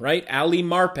beatdown, right? Ali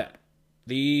Marpet,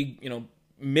 the,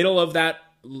 middle of that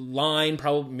line,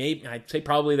 I'd say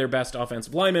probably their best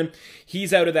offensive lineman.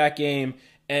 He's out of that game.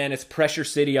 And it's pressure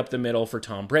city up the middle for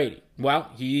Tom Brady.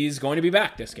 Well, he's going to be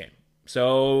back this game.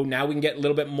 So now we can get a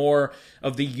little bit more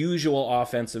of the usual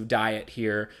offensive diet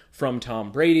here from Tom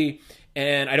Brady.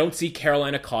 And I don't see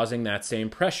Carolina causing that same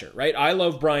pressure, right? I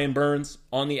love Brian Burns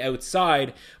on the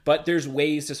outside, but there's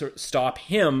ways to sort of stop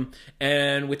him.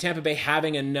 And with Tampa Bay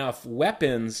having enough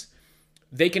weapons,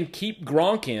 they can keep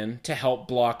Gronk in to help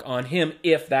block on him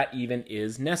if that even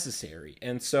is necessary.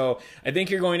 And so I think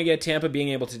you're going to get Tampa being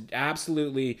able to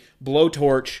absolutely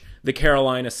blowtorch the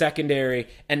Carolina secondary.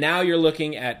 And now you're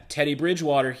looking at Teddy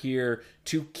Bridgewater here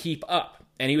to keep up.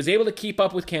 And he was able to keep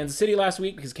up with Kansas City last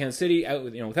week because Kansas City,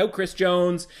 without Chris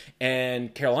Jones,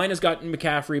 and Carolina's gotten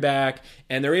McCaffrey back,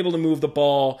 and they're able to move the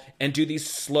ball and do these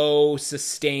slow,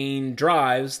 sustained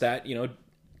drives that,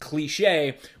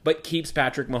 cliche, but keeps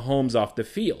Patrick Mahomes off the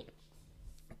field.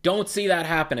 Don't see that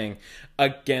happening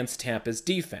against Tampa's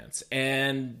defense.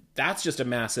 And that's just a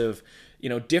massive,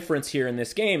 difference here in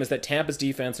this game is that Tampa's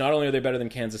defense, not only are they better than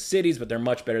Kansas City's, but they're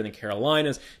much better than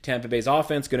Carolina's. Tampa Bay's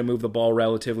offense going to move the ball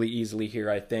relatively easily here,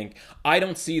 I think. I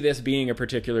don't see this being a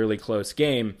particularly close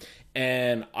game.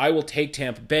 And I will take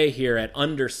Tampa Bay here at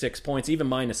under 6 points, even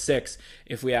 -6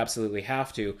 if we absolutely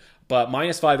have to. But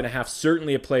 -5.5,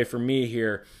 certainly a play for me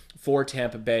here for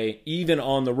Tampa Bay, even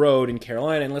on the road in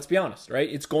Carolina. And let's be honest, right?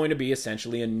 It's going to be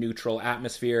essentially a neutral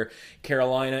atmosphere.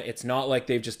 Carolina, it's not like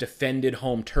they've just defended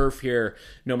home turf here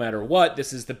no matter what.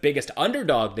 This is the biggest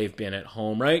underdog they've been at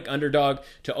home, right? Underdog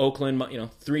to Oakland,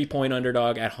 3-point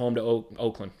underdog at home to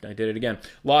Oakland. I did it again.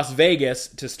 Las Vegas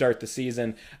to start the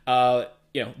season.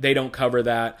 They don't cover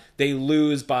that. They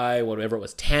lose by whatever it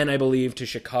was, 10, I believe, to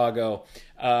Chicago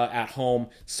at home.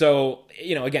 So,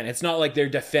 again, it's not like they're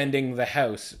defending the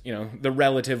house, the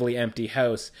relatively empty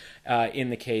house in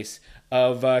the case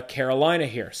of Carolina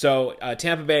here. So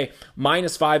Tampa Bay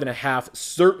 -5.5,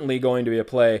 certainly going to be a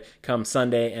play come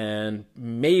Sunday and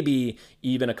maybe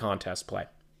even a contest play.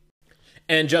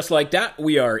 And just like that,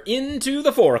 we are into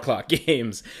the 4 o'clock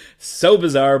games. So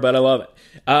bizarre, but I love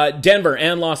it. Denver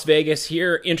and Las Vegas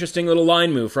here. Interesting little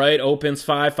line move, right? Opens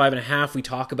 5.5. We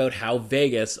talk about how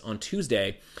Vegas on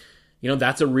Tuesday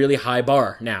that's a really high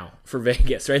bar now for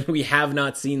Vegas, right? We have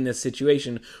not seen this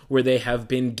situation where they have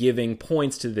been giving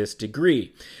points to this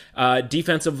degree.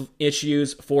 Defensive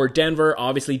issues for Denver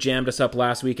obviously jammed us up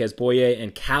last week as Boye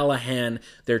and Callahan,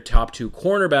 their top two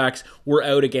cornerbacks, were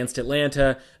out against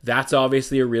Atlanta. That's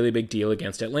obviously a really big deal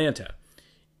against Atlanta.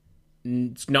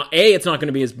 It's not going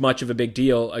to be as much of a big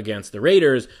deal against the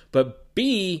Raiders, but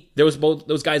B,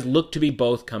 those guys look to be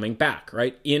both coming back,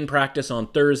 right? In practice on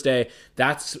Thursday.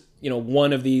 That's,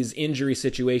 one of these injury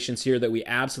situations here that we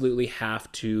absolutely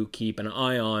have to keep an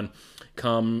eye on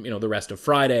come, the rest of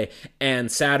Friday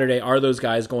and Saturday. Are those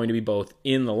guys going to be both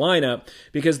in the lineup?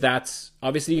 Because that's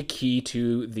obviously a key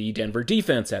to the Denver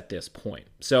defense at this point.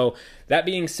 So that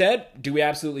being said, do we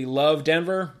absolutely love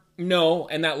Denver? No,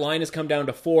 and that line has come down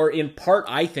to 4, in part,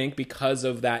 I think, because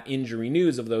of that injury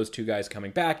news of those two guys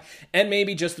coming back, and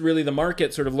maybe just really the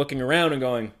market sort of looking around and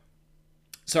going,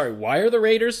 sorry, why are the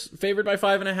Raiders favored by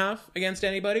 5.5 against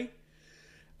anybody?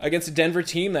 Against a Denver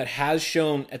team that has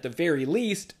shown, at the very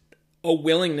least, a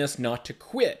willingness not to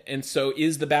quit. And so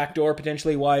is the back door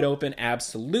potentially wide open?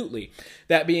 Absolutely.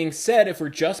 That being said, if we're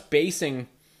just basing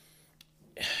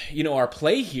our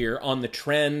play here on the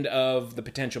trend of the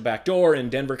potential backdoor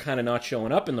and Denver kind of not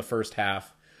showing up in the first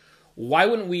half, why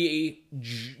wouldn't we,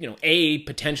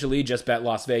 potentially just bet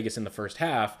Las Vegas in the first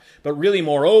half, but really,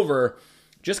 moreover,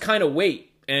 just kind of wait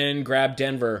and grab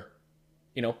Denver,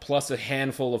 plus a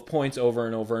handful of points over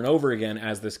and over and over again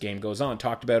as this game goes on.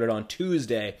 Talked about it on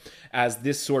Tuesday as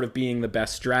this sort of being the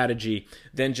best strategy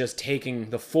than just taking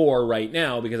the 4 right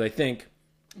now, because I think,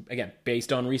 again,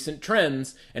 based on recent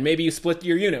trends, and maybe you split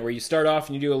your unit where you start off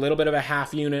and you do a little bit of a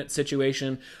half unit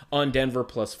situation on Denver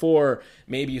plus 4.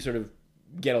 Maybe you sort of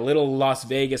get a little Las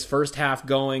Vegas first half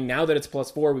going. Now that it's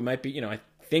plus 4, we might be, I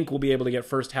think we'll be able to get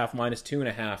first half minus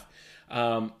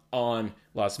 2.5 on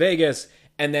Las Vegas,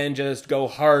 and then just go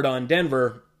hard on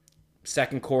Denver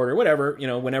second quarter, whatever,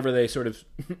 whenever they sort of,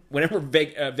 whenever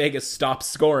Vegas stops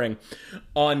scoring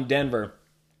on Denver,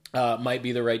 might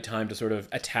be the right time to sort of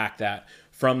attack that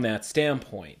from that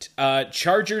standpoint.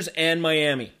 Chargers and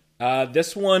Miami.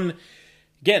 This one,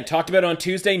 again, talked about on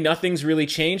Tuesday. Nothing's really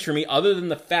changed for me other than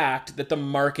the fact that the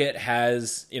market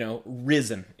has,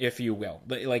 risen, if you will.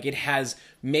 But like, it has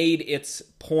made its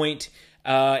point.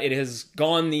 It has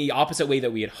gone the opposite way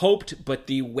that we had hoped, but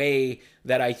the way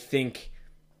that I think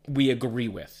we agree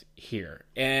with here.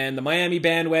 And the Miami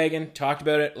bandwagon, talked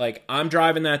about it, like, I'm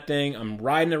driving that thing, I'm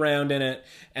riding around in it,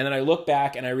 and then I look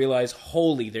back and I realize,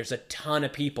 holy, there's a ton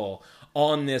of people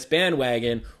on this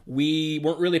bandwagon. We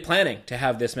weren't really planning to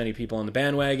have this many people on the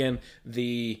bandwagon.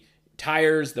 The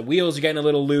tires, the wheels are getting a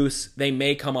little loose. They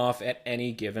may come off at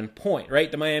any given point,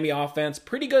 right? The Miami offense,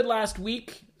 pretty good last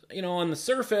week, on the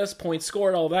surface, points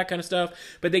scored, all that kind of stuff,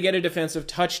 but they get a defensive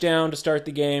touchdown to start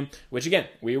the game, which, again,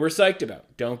 we were psyched about.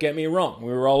 Don't get me wrong.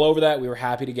 We were all over that. We were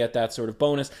happy to get that sort of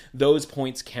bonus. Those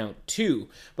points count too.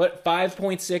 But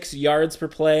 5.6 yards per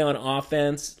play on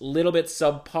offense, a little bit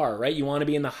subpar, right? You want to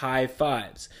be in the high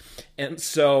 5s. And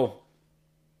so,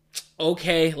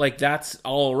 okay, like, that's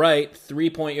all right.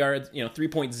 3.0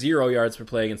 yards per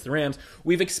play against the Rams.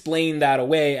 We've explained that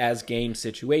away as game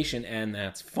situation, and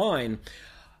that's fine.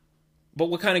 But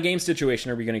what kind of game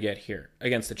situation are we going to get here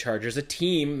against the Chargers? A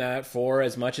team that, for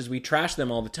as much as we trash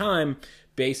them all the time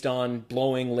based on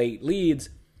blowing late leads,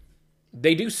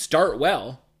 they do start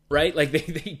well, right? Like,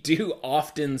 they do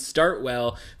often start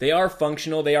well. They are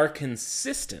functional. They are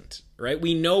consistent, right?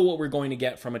 We know what we're going to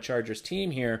get from a Chargers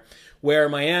team here, where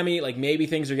Miami, like, maybe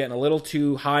things are getting a little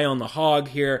too high on the hog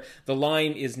here. The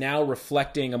line is now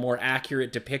reflecting a more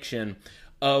accurate depiction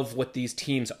of what these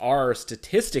teams are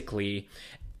statistically.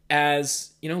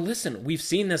 As, listen, we've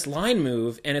seen this line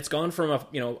move, and it's gone from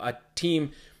a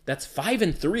team that's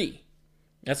 5-3.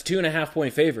 That's 2.5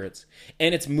 point favorites.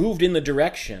 And it's moved in the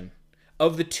direction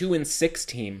of the 2-6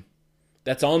 team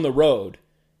that's on the road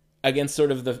against sort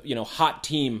of the, hot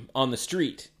team on the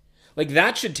street. Like,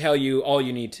 that should tell you all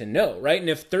you need to know, right? And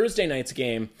if Thursday night's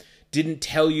game didn't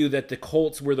tell you that the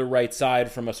Colts were the right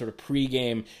side from a sort of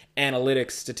pregame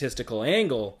analytics statistical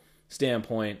angle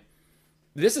standpoint,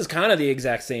 this is kind of the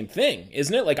exact same thing,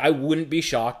 isn't it? Like, I wouldn't be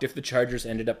shocked if the Chargers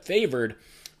ended up favored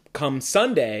come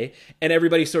Sunday, and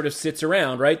everybody sort of sits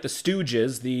around, right? The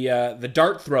stooges, the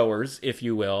dart throwers, if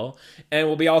you will, and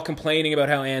we'll be all complaining about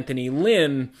how Anthony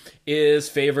Lynn is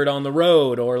favored on the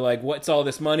road, or like, what's all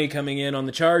this money coming in on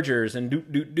the Chargers, and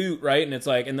doot, right? And it's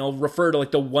like, and they'll refer to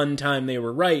like the one time they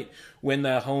were right when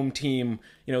the home team,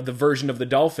 the version of the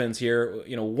Dolphins here,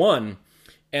 won.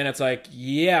 And it's like,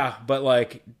 yeah, but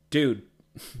like, dude,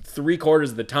 3/4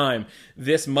 of the time,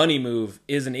 this money move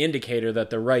is an indicator that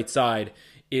the right side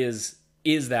is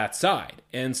is that side.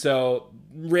 And so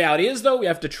reality is, though, we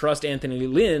have to trust Anthony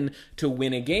Lynn to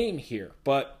win a game here.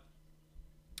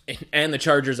 And the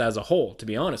Chargers as a whole, to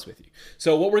be honest with you.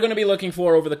 So what we're going to be looking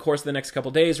for over the course of the next couple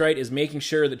days, right, is making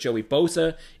sure that Joey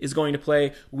Bosa is going to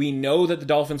play. We know that the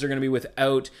Dolphins are going to be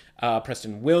without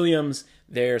Preston Williams.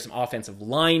 There's some offensive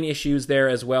line issues there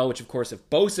as well, which, of course, if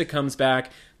Bosa comes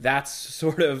back, that's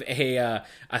sort of a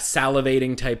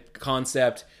salivating type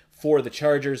concept for the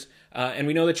Chargers. And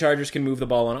we know the Chargers can move the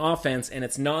ball on offense, and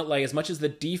it's not like, as much as the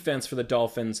defense for the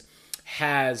Dolphins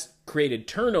has created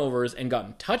turnovers and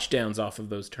gotten touchdowns off of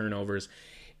those turnovers,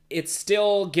 it's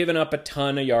still given up a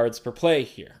ton of yards per play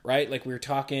here, right? Like we were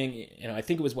talking, I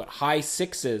think it was high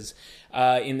sixes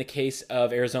in the case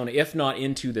of Arizona, if not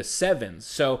into the sevens.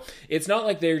 So it's not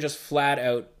like they're just flat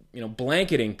out,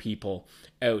 blanketing people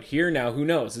out here. Now, who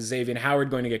knows? Is Xavier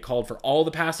Howard going to get called for all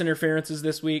the pass interferences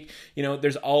this week?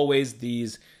 There's always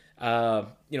these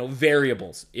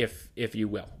variables, if you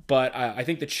will. But I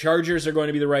think the Chargers are going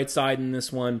to be the right side in this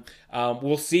one.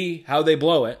 We'll see how they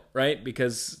blow it, right?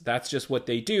 Because that's just what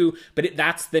they do. But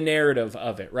that's the narrative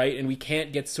of it, right? And we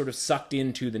can't get sort of sucked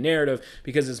into the narrative,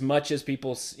 because as much as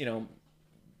people,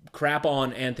 crap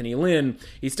on Anthony Lynn,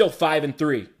 he's still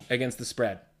 5-3 against the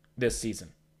spread this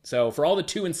season. So for all the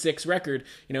 2-6 record,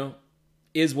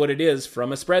 is what it is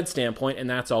from a spread standpoint, and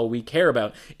that's all we care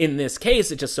about. In this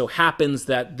case, it just so happens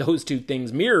that those two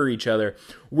things mirror each other.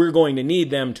 We're going to need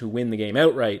them to win the game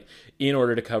outright in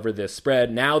order to cover this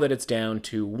spread, now that it's down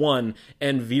to 1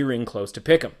 and veering close to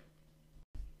pick'em.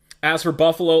 As for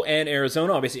Buffalo and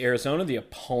Arizona, obviously Arizona, the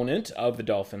opponent of the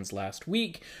Dolphins last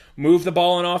week, moved the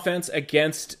ball on offense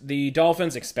against the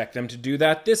Dolphins. Expect them to do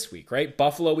that this week, right?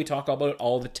 Buffalo, we talk about it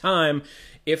all the time.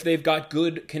 If they've got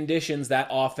good conditions, that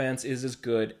offense is as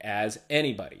good as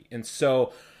anybody. And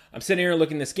so I'm sitting here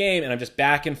looking at this game, and I'm just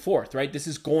back and forth, right? This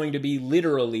is going to be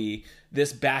literally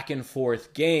this back and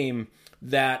forth game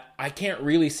that I can't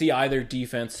really see either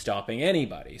defense stopping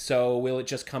anybody. So will it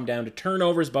just come down to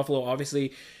turnovers? Buffalo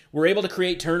obviously were able to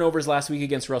create turnovers last week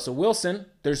against Russell Wilson.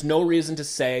 There's no reason to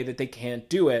say that they can't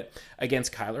do it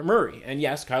against Kyler Murray. And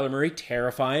yes, Kyler Murray,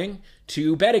 terrifying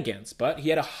to bet against, but he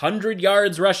had 100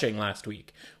 yards rushing last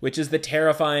week, which is the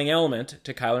terrifying element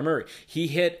to Kyler Murray. He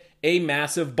hit a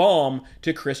massive bomb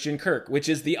to Christian Kirk, which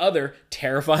is the other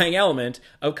terrifying element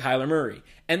of Kyler Murray.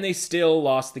 And they still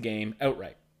lost the game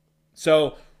outright.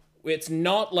 So it's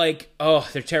not like,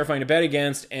 they're terrifying to bet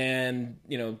against and,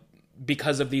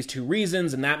 because of these two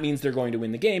reasons, and that means they're going to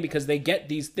win the game, because they get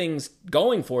these things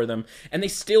going for them, and they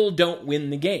still don't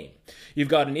win the game. You've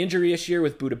got an injury issue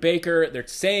with Budda Baker. They're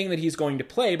saying that he's going to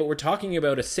play, but we're talking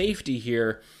about a safety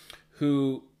here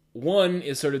who, one,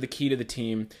 is sort of the key to the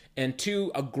team, and two,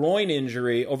 a groin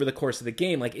injury over the course of the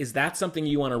game. Like, is that something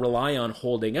you want to rely on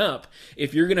holding up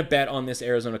if you're going to bet on this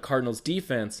Arizona Cardinals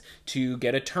defense to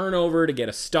get a turnover, to get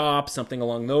a stop, something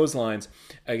along those lines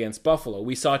against Buffalo?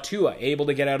 We saw Tua able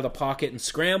to get out of the pocket and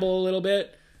scramble a little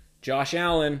bit. Josh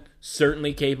Allen,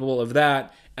 certainly capable of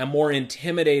that, a more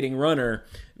intimidating runner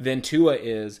than Tua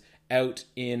is out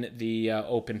in the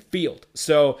open field.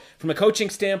 So from a coaching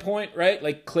standpoint, right,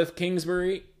 like Cliff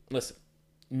Kingsbury, listen,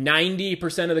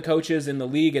 90% of the coaches in the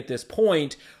league at this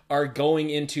point are going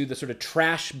into the sort of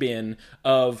trash bin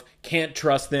of can't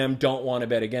trust them, don't want to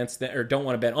bet against them, or don't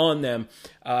want to bet on them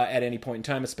at any point in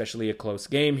time, especially a close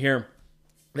game here.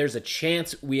 There's a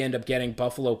chance we end up getting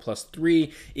Buffalo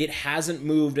 +3. It hasn't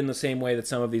moved in the same way that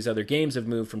some of these other games have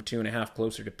moved from 2.5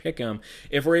 closer to pick'em.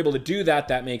 If we're able to do that,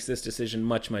 that makes this decision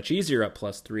much, much easier at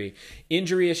 +3.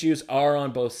 Injury issues are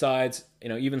on both sides.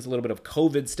 Even a little bit of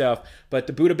COVID stuff, but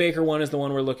the Budda Baker one is the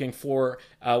one we're looking for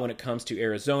when it comes to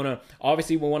Arizona.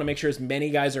 Obviously, we want to make sure as many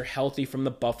guys are healthy from the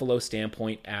Buffalo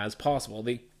standpoint as possible.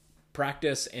 The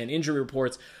practice and injury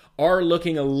reports are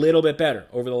looking a little bit better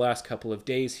over the last couple of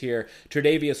days here.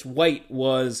 Tre'Davious White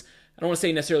was, I don't want to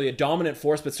say necessarily a dominant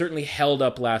force, but certainly held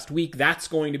up last week. That's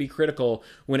going to be critical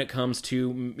when it comes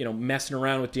to, messing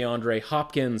around with DeAndre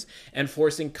Hopkins and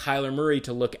forcing Kyler Murray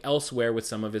to look elsewhere with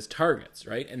some of his targets,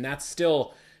 right? And that's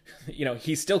still,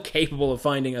 he's still capable of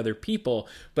finding other people,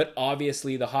 but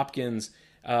obviously the Hopkins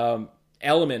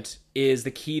element is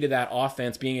the key to that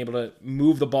offense being able to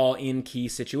move the ball in key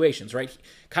situations, right?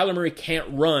 Kyler Murray can't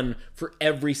run for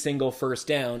every single first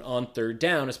down on third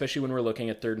down, especially when we're looking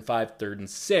at 3rd and 5, 3rd and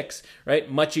 6, right?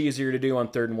 Much easier to do on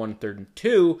 3rd and 1, 3rd and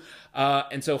 2.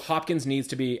 And so Hopkins needs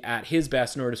to be at his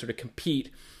best in order to sort of compete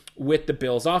with the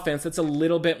Bills offense that's a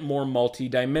little bit more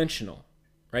multi-dimensional,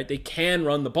 right? They can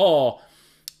run the ball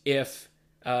if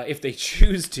they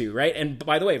choose to, right? And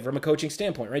by the way, from a coaching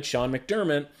standpoint, right? Sean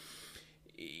McDermott,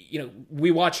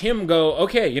 we watch him go,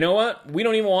 okay, you know what? We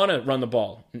don't even want to run the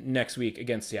ball next week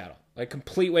against Seattle. Like,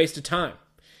 complete waste of time.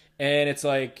 And it's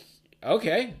like,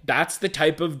 okay, that's the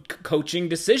type of coaching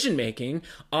decision-making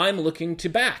I'm looking to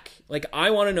back. Like, I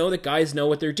want to know that guys know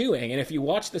what they're doing. And if you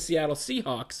watch the Seattle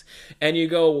Seahawks and you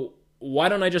go, why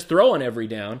don't I just throw on every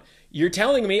down? You're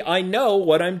telling me I know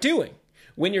what I'm doing.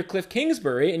 When you're Cliff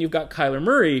Kingsbury and you've got Kyler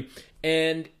Murray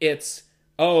and it's,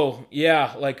 oh,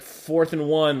 yeah, like 4th and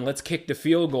 1, let's kick the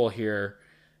field goal here.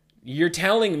 You're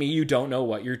telling me you don't know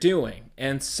what you're doing.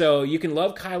 And so you can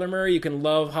love Kyler Murray, you can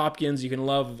love Hopkins, you can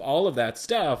love all of that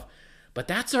stuff, but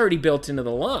that's already built into the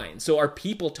line. So are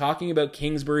people talking about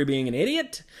Kingsbury being an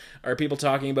idiot? Are people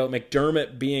talking about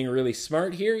McDermott being really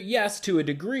smart here? Yes, to a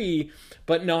degree,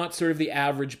 but not sort of the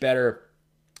average better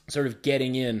sort of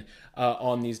getting in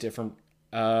on these different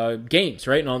games,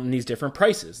 right? And on these different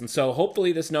prices. And so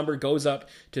hopefully this number goes up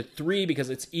to 3 because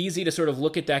it's easy to sort of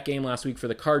look at that game last week for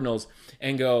the Cardinals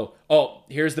and go, oh,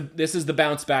 this is the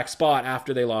bounce back spot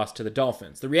after they lost to the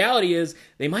Dolphins. The reality is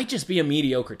they might just be a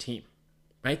mediocre team,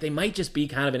 right? They might just be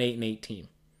kind of an 8-8 team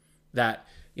that,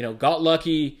 got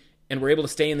lucky and were able to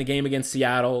stay in the game against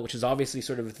Seattle, which is obviously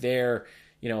sort of their,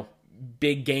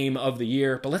 big game of the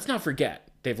year. But let's not forget,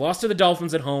 they've lost to the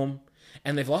Dolphins at home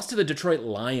and they've lost to the Detroit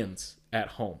Lions at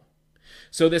home.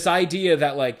 So this idea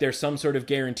that like there's some sort of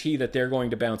guarantee that they're going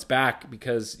to bounce back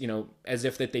because, as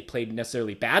if that they played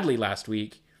necessarily badly last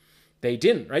week, they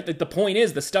didn't, right? The point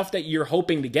is the stuff that you're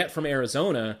hoping to get from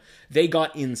Arizona, they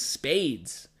got in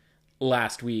spades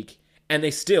last week and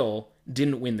they still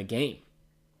didn't win the game.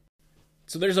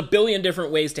 So there's a billion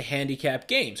different ways to handicap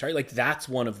games, right? Like that's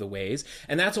one of the ways.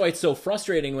 And that's why it's so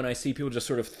frustrating when I see people just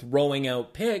sort of throwing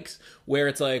out picks where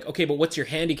it's like, okay, but what's your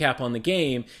handicap on the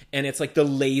game? And it's like the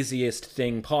laziest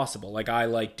thing possible. Like I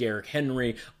like Derrick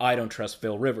Henry. I don't trust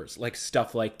Phil Rivers, like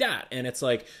stuff like that. And it's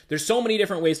like, there's so many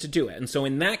different ways to do it. And so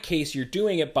in that case, you're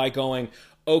doing it by going,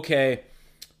 okay,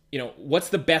 what's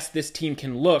the best this team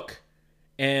can look?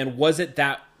 And was it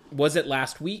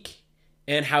last week?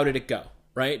 And how did it go?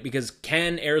 Right? Because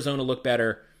can Arizona look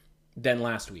better than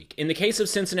last week? In the case of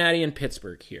Cincinnati and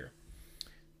Pittsburgh here,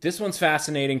 this one's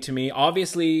fascinating to me.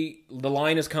 Obviously, the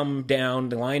line has come down.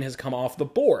 The line has come off the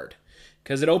board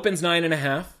because it opens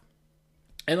 9.5.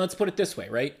 And let's put it this way,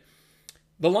 right?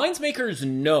 The lines makers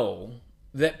know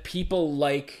that people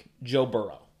like Joe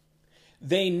Burrow.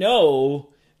 They know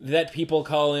that people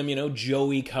call him,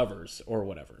 Joey Covers or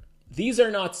whatever. These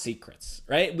are not secrets,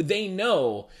 right? They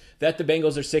know that the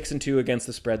Bengals are 6-2 against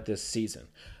the spread this season.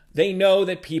 They know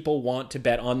that people want to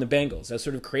bet on the Bengals. As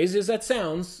sort of crazy as that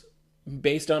sounds,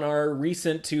 based on our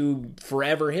recent to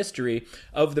forever history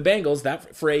of the Bengals,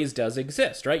 that phrase does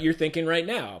exist, right? You're thinking right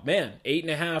now, man,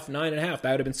 8.5, 9.5,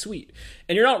 that would have been sweet.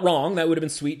 And you're not wrong, that would have been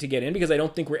sweet to get in because I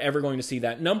don't think we're ever going to see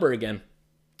that number again,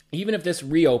 even if this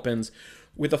reopens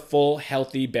with a full,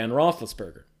 healthy Ben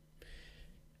Roethlisberger.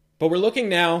 But we're looking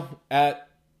now at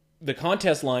the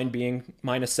contest line being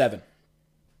 -7.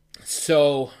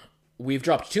 So we've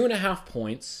dropped 2.5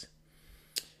 points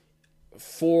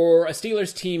for a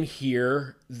Steelers team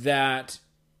here that,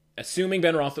 assuming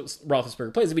Ben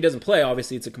Roethlisberger plays, if he doesn't play,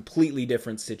 obviously it's a completely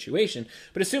different situation.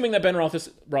 But assuming that Ben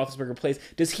Roethlisberger plays,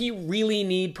 does he really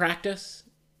need practice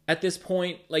at this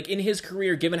point? Like in his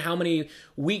career, given how many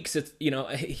weeks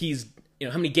he's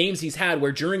how many games he's had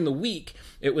where during the week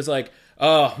it was like,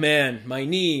 oh man, my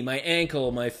knee, my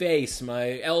ankle, my face,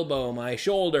 my elbow, my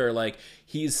shoulder, like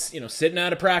he's, sitting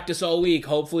out of practice all week.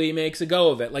 Hopefully he makes a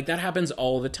go of it. Like that happens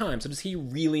all the time. So does he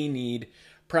really need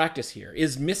practice here?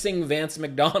 Is missing Vance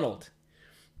McDonald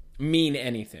mean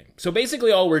anything? So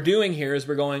basically all we're doing here is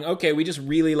we're going, okay, we just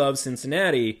really love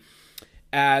Cincinnati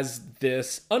as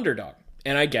this underdog.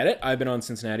 And I get it. I've been on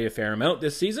Cincinnati a fair amount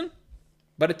this season.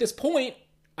 But at this point,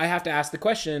 I have to ask the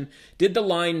question, did the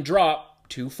line drop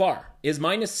too far? Is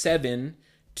 -7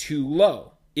 too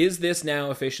low? Is this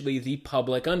now officially the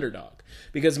public underdog?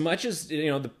 Because much as,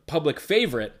 the public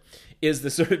favorite is the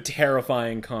sort of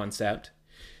terrifying concept,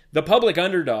 the public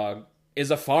underdog is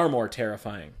a far more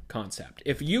terrifying concept.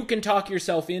 If you can talk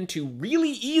yourself into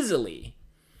really easily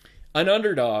an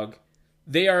underdog,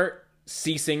 they are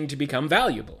ceasing to become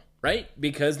valuable, right?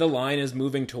 Because the line is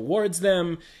moving towards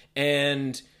them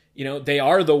and they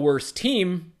are the worst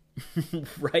team,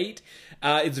 right?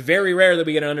 It's very rare that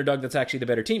we get an underdog that's actually the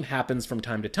better team. Happens from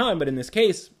time to time, but in this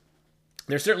case,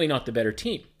 they're certainly not the better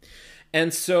team.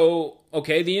 And so,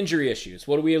 okay, the injury issues.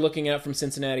 What are we looking at from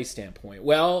Cincinnati's standpoint?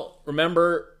 Well,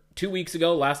 remember 2 weeks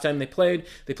ago, last time they played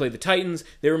the Titans.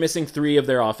 They were missing 3 of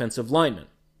their offensive linemen.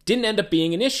 Didn't end up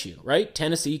being an issue, right?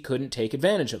 Tennessee couldn't take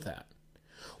advantage of that.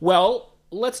 Well,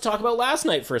 let's talk about last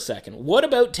night for a second. What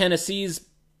about Tennessee's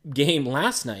game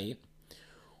last night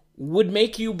would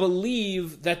make you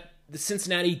believe that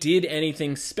Cincinnati did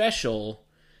anything special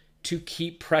to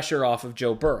keep pressure off of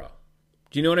Joe Burrow.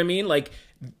 Do you know what I mean? Like,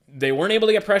 they weren't able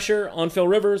to get pressure on Phil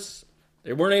Rivers.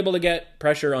 They weren't able to get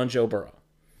pressure on Joe Burrow.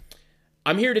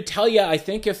 I'm here to tell you, I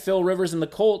think if Phil Rivers and the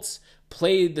Colts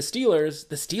played the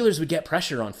Steelers would get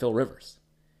pressure on Phil Rivers.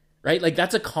 Right? Like,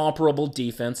 that's a comparable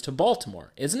defense to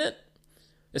Baltimore, isn't it?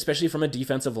 Especially from a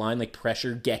defensive line, like,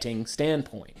 pressure-getting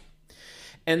standpoint.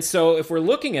 And so if we're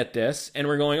looking at this and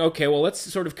we're going, okay, well, let's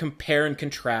sort of compare and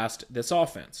contrast this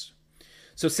offense.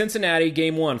 So Cincinnati,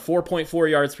 game 1,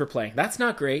 4.4 yards per play. That's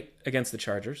not great against the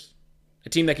Chargers, a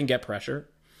team that can get pressure.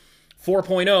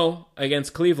 4.0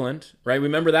 against Cleveland, right?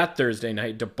 Remember that Thursday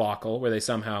night debacle where they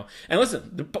somehow... And listen,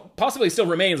 the possibility still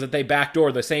remains that they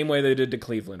backdoor the same way they did to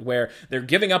Cleveland, where they're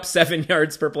giving up 7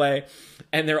 yards per play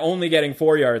and they're only getting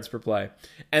 4 yards per play.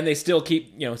 And they still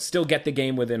still get the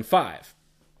game within 5.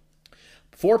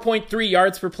 4.3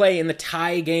 yards per play in the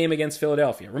tie game against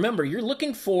Philadelphia. Remember, you're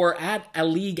looking for at a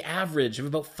league average of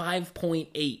about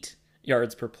 5.8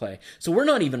 yards per play. So we're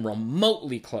not even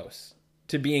remotely close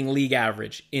to being league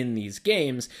average in these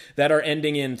games that are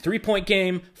ending in 3-point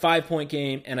game, 5-point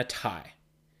game, and a tie.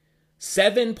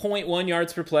 7.1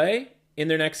 yards per play in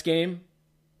their next game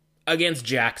against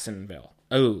Jacksonville.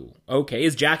 Oh, okay.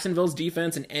 Is Jacksonville's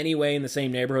defense in any way in the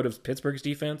same neighborhood of Pittsburgh's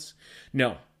defense?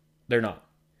 No, they're not.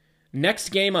 Next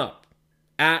game up,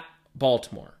 at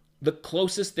Baltimore. The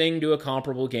closest thing to a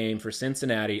comparable game for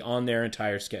Cincinnati on their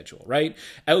entire schedule, right?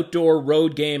 Outdoor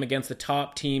road game against the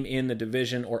top team in the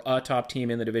division, or a top team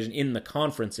in the division, in the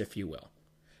conference, if you will.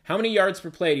 How many yards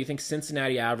per play do you think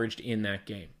Cincinnati averaged in that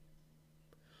game?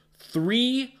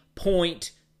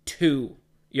 3.2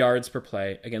 yards per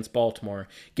play against Baltimore,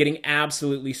 getting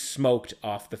absolutely smoked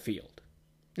off the field.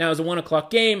 Now, it was a 1 o'clock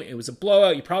game. It was a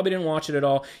blowout. You probably didn't watch it at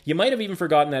all. You might have even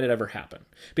forgotten that it ever happened.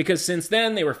 Because since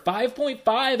then, they were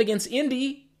 5.5 against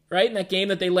Indy, right? In that game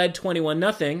that they led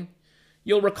 21-0.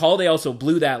 You'll recall they also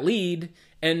blew that lead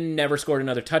and never scored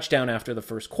another touchdown after the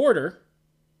first quarter,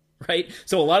 right?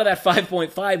 So a lot of that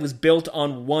 5.5 was built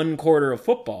on 1 quarter of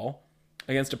football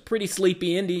against a pretty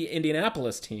sleepy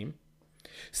Indianapolis team.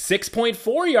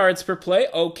 6.4 yards per play.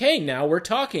 Okay, now we're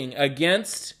talking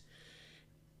against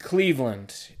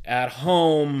Cleveland at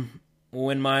home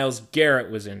when Myles Garrett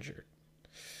was injured.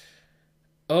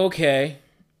 Okay,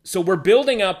 so we're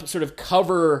building up sort of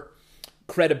cover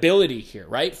credibility here,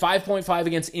 right? 5.5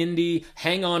 against Indy,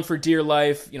 hang on for dear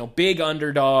life, big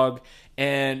underdog,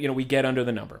 and, we get under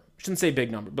the number. I shouldn't say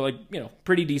big number, but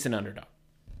pretty decent underdog.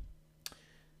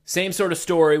 Same sort of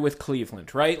story with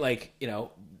Cleveland, right?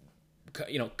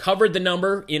 Covered the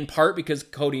number in part because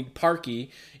Cody Parkey,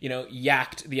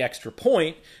 yacked the extra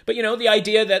point. But, the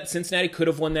idea that Cincinnati could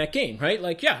have won that game,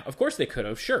 right? Yeah, of course they could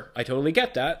have. Sure, I totally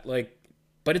get that.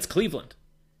 But it's Cleveland.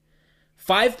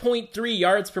 5.3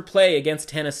 yards per play against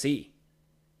Tennessee.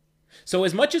 So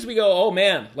as much as we go, oh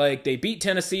man, they beat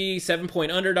Tennessee, 7-point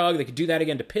underdog, they could do that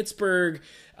again to Pittsburgh.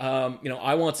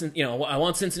 I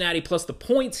want Cincinnati plus the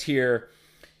points here.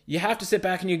 You have to sit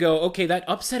back and you go, okay, that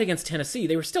upset against Tennessee,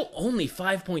 they were still only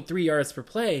 5.3 yards per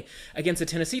play against a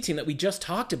Tennessee team that we just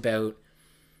talked about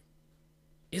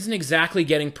isn't exactly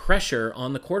getting pressure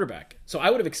on the quarterback. So I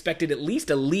would have expected at least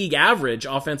a league average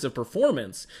offensive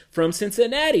performance from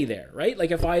Cincinnati there, right?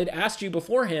 If I had asked you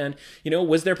beforehand,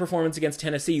 was their performance against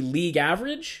Tennessee league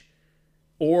average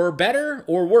or better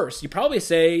or worse? You probably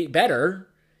say better.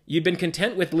 You'd been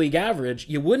content with league average.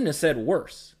 You wouldn't have said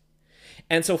worse.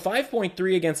 And so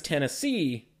 5.3 against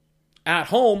Tennessee at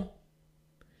home.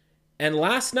 And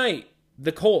last night,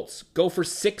 the Colts go for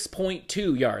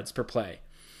 6.2 yards per play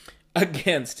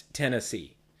against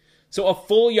Tennessee. So a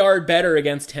full yard better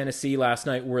against Tennessee last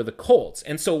night were the Colts.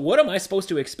 And so what am I supposed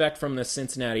to expect from the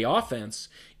Cincinnati offense?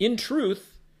 In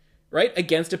truth, right,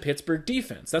 against a Pittsburgh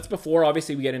defense. That's before,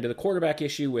 obviously, we get into the quarterback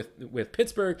issue with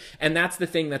Pittsburgh, and that's the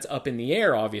thing that's up in the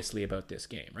air, obviously, about this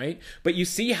game, right? But you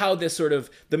see how this sort of,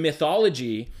 the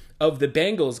mythology of the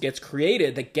Bengals gets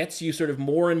created that gets you sort of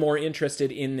more and more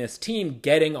interested in this team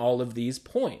getting all of these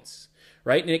points,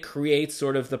 right? And it creates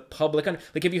sort of the public,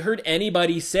 have you heard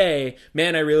anybody say,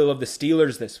 man, I really love the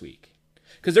Steelers this week?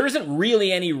 Because there isn't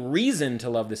really any reason to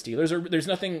love the Steelers, or there's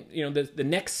nothing, the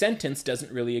next sentence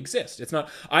doesn't really exist. It's not,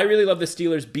 I really love the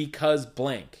Steelers because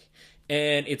blank.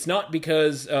 And it's not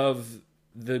because of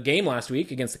the game last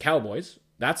week against the Cowboys.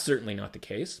 That's certainly not the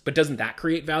case. But doesn't that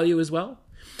create value as well?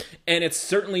 And it's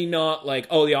certainly not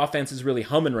the offense is really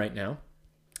humming right now,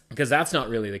 because that's not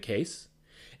really the case.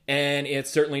 And it's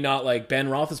certainly not Ben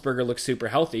Roethlisberger looks super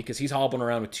healthy because he's hobbling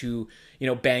around with 2,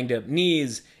 banged up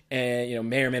knees. and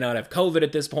may or may not have COVID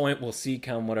at this point. We'll see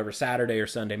come whatever Saturday or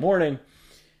Sunday morning.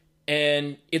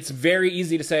 And it's very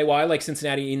easy to say, well, I like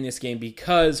Cincinnati in this game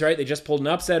because, right, they just pulled an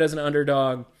upset as an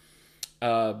underdog.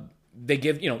 They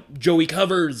give, Joey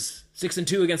covers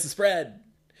 6-2 against the spread.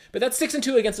 But that's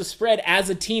 6-2 against the spread as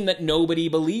a team that nobody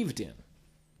believed in.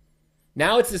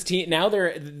 Now it's this team. Now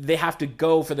they have to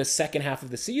go for the second half of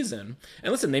the season.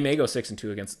 And listen, they may go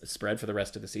 6-2 against the spread for the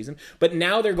rest of the season. But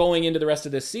now they're going into the rest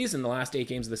of this season, the last 8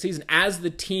 games of the season, as the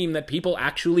team that people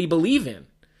actually believe in.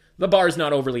 The bar is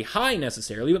not overly high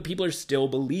necessarily, but people are still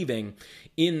believing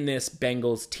in this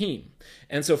Bengals team.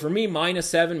 And so for me,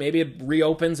 -7, maybe it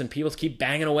reopens and people keep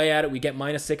banging away at it. We get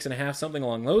 -6.5, something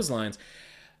along those lines.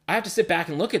 I have to sit back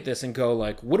and look at this and go,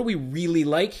 like, what do we really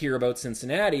like here about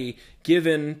Cincinnati,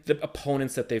 given the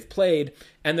opponents that they've played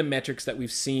and the metrics that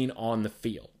we've seen on the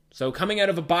field? So coming out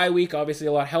of a bye week, obviously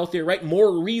a lot healthier, right?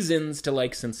 More reasons to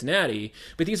like Cincinnati,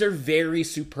 but these are very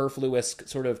superfluous,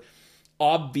 sort of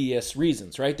obvious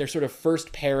reasons, right? They're sort of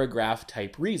first paragraph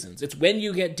type reasons. It's when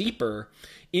you get deeper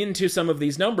into some of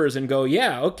these numbers and go,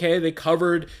 yeah, okay, they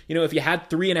covered, if you had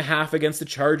 3.5 against the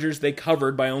Chargers, they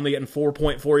covered by only getting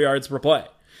 4.4 yards per play.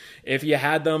 If you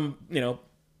had them,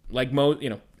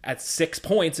 at 6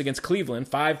 points against Cleveland,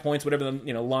 5 points, whatever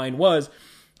the line was,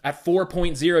 at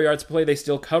 4.0 yards per play, they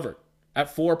still covered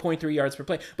at 4.3 yards per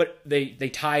play. But they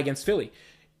tie against Philly.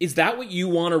 Is that what you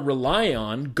want to rely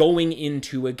on going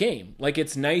into a game? Like,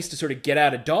 it's nice to sort of get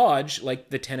out of Dodge, like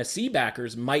the Tennessee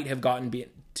backers might have gotten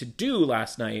to do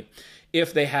last night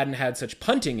if they hadn't had such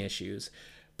punting issues.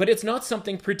 But it's not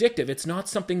something predictive. It's not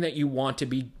something that you want to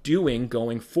be doing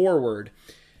going forward,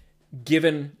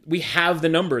 given we have the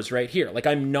numbers right here. Like,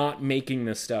 I'm not making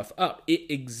this stuff up. It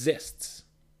exists.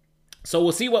 So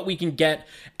we'll see what we can get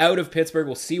out of Pittsburgh.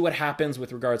 We'll see what happens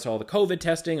with regards to all the COVID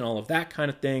testing and all of that kind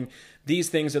of thing. These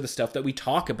things are the stuff that we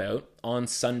talk about on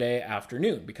Sunday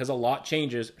afternoon, because a lot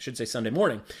changes, I should say Sunday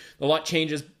morning. A lot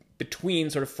changes between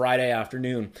sort of Friday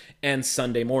afternoon and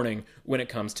Sunday morning when it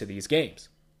comes to these games.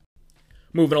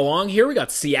 Moving along here, we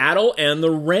got Seattle and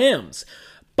the Rams.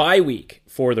 Bye week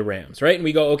for the Rams, right? And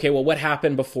we go, okay, well, what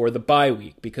happened before the bye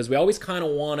week? Because we always kind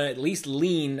of want to at least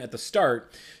lean at the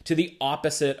start to the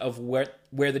opposite of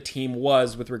where the team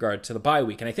was with regard to the bye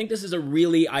week. And I think this is a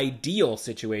really ideal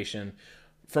situation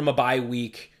from a bye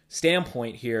week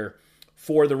standpoint here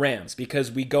for the Rams, because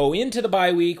we go into the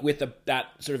bye week with that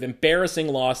sort of embarrassing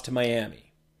loss to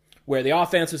Miami, where the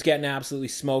offense was getting absolutely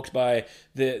smoked by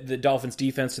the Dolphins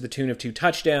defense to the tune of 2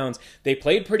 touchdowns. They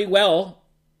played pretty well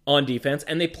on defense,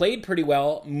 and they played pretty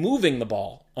well moving the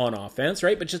ball on offense,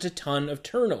 right? But just a ton of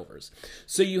turnovers.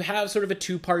 So you have sort of a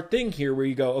 2-part thing here where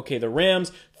you go, okay, the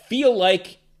Rams feel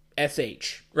like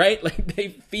SH, right? Like, they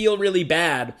feel really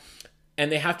bad,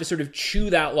 and they have to sort of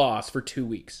chew that loss for 2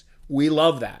 weeks. We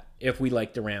love that if we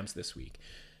like the Rams this week.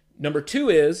 Number 2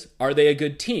 is, are they a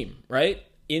good team, right?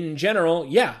 In general,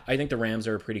 yeah, I think the Rams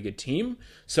are a pretty good team.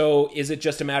 So is it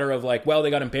just a matter of like, well,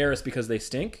 they got embarrassed because they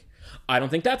stink? I don't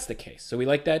think that's the case. So we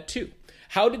like that too.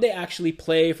 How did they actually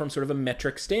play from sort of a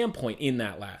metric standpoint in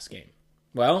that last game?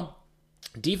 Well,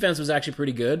 defense was actually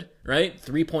pretty good, right?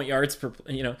 3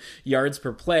 yards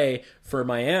per play for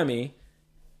Miami.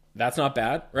 That's not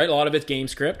bad, right? A lot of it's game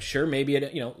script. Sure, maybe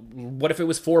what if it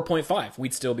was 4.5?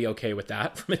 We'd still be okay with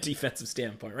that from a defensive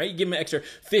standpoint, right? You give them an extra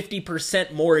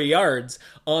 50% more yards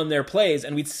on their plays,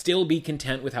 and we'd still be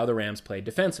content with how the Rams played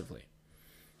defensively.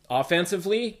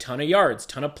 Offensively, ton of yards,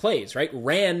 ton of plays, right?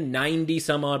 Ran 90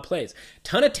 some odd plays.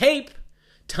 Ton of tape,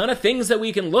 ton of things that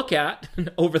we can look at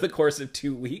over the course of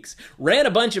 2 weeks. Ran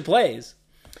a bunch of plays.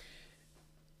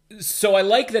 So I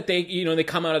like that they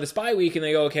come out of this bye week and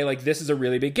they go, okay, like, this is a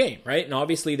really big game, right? And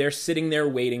obviously they're sitting there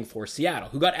waiting for Seattle,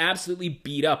 who got absolutely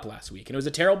beat up last week. And it was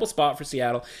a terrible spot for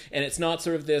Seattle. And it's not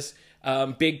sort of this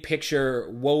big picture,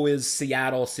 woe is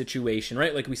Seattle situation,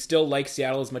 right? Like, we still like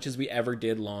Seattle as much as we ever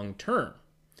did long term.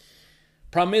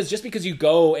 Problem is, just because you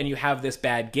go and you have this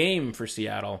bad game for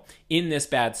Seattle in this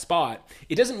bad spot,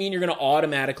 it doesn't mean you're going to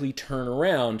automatically turn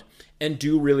around and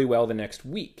do really well the next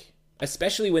week.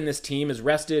 Especially when this team is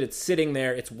rested, it's sitting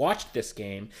there, it's watched this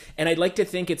game, and I'd like to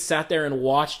think it sat there and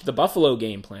watched the Buffalo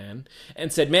game plan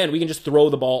and said, man, we can just throw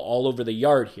the ball all over the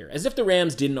yard here. As if the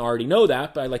Rams didn't already know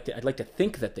that, but I'd like to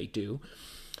think that they do.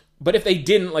 But if they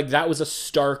didn't, like, that was a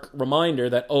stark reminder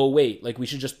that, oh, wait, like, we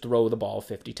should just throw the ball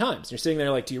 50 times. You're sitting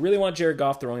there like, do you really want Jared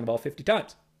Goff throwing the ball 50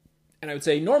 times? And I would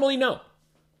say, normally, no.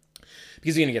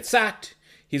 Because he's going to get sacked,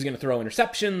 he's going to throw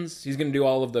interceptions, he's going to do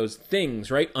all of those things,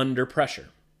 right, under pressure.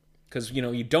 Because,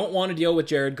 you don't want to deal with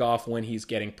Jared Goff when he's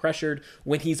getting pressured,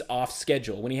 when he's off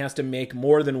schedule, when he has to make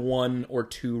more than 1 or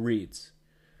 2 reads.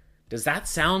 Does that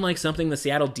sound like something the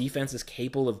Seattle defense is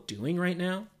capable of doing right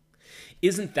now?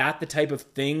 Isn't that the type of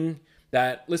thing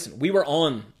that, listen, we were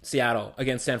on Seattle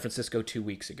against San Francisco 2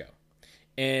 weeks ago,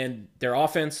 and their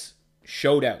offense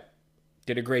showed out,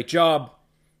 did a great job,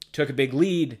 took a big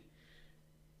lead.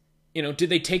 Did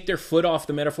they take their foot off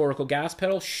the metaphorical gas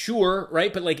pedal? Sure,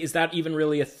 right? But is that even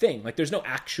really a thing? There's no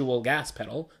actual gas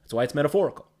pedal. That's why it's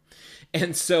metaphorical.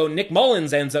 And so Nick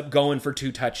Mullins ends up going for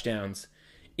 2 touchdowns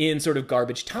in sort of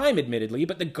garbage time, admittedly,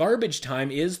 but the garbage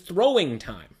time is throwing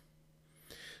time.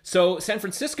 So San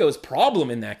Francisco's problem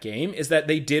in that game is that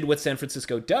they did what San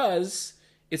Francisco does,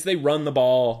 is they run the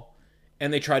ball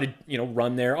and they try to,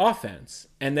 run their offense.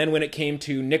 And then when it came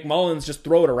to Nick Mullins, just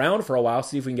throw it around for a while,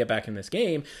 see if we can get back in this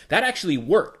game, that actually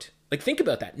worked. Think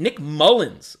about that. Nick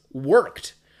Mullins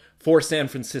worked for San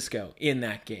Francisco in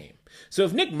that game. So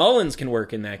if Nick Mullins can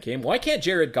work in that game, why can't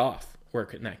Jared Goff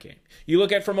work in that game? You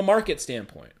look at it from a market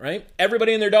standpoint, right?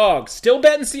 Everybody and their dog still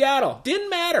betting Seattle. Didn't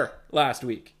matter last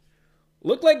week.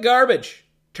 Looked like garbage.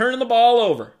 Turning the ball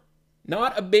over.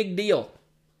 Not a big deal.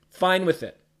 Fine with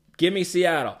it. Give me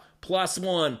Seattle.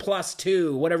 +1,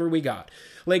 +2, whatever we got.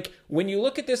 When you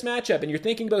look at this matchup and you're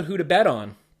thinking about who to bet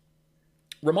on,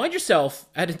 remind yourself,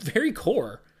 at its very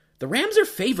core, the Rams are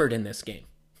favored in this game.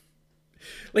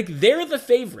 They're the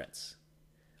favorites.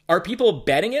 Are people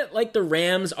betting it like the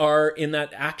Rams are in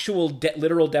that actual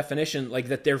literal definition,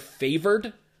 that they're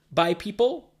favored by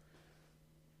people?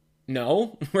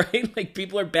 No, right?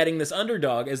 People are betting this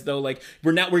underdog as though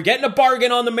we're getting a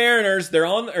bargain on the Mariners. They're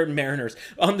on the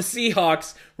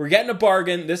Seahawks. We're getting a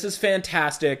bargain. This is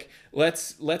fantastic.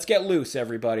 Let's get loose,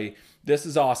 everybody. This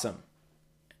is awesome.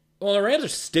 Well, the Rams are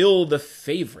still the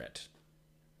favorite.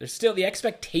 The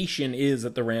expectation is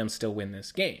that the Rams still win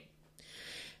this game.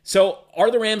 So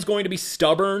are the Rams going to be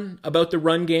stubborn about the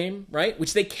run game, right?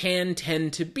 Which they can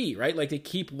tend to be, right? They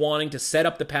keep wanting to set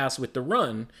up the pass with the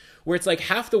run, where it's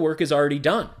half the work is already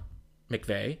done,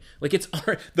 McVay.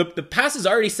 The pass is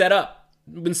already set up.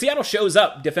 When Seattle shows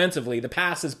up defensively, the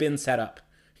pass has been set up.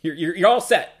 You're all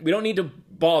set. We don't need to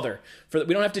bother. We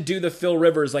don't have to do the Phil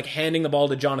Rivers, handing the ball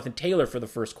to Jonathan Taylor for the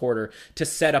first quarter to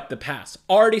set up the pass.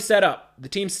 Already set up. The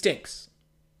team stinks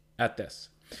at this.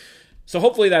 So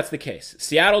hopefully that's the case.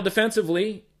 Seattle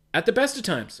defensively, at the best of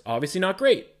times, obviously not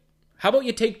great. How about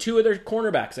you take 2 of their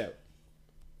cornerbacks out?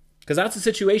 Because that's the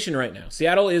situation right now.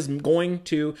 Seattle is going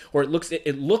to, or it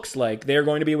looks like they're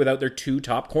going to be without their 2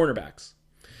 top cornerbacks.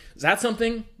 Is that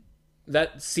something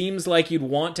that seems like you'd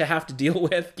want to have to deal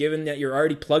with, given that you're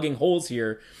already plugging holes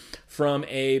here from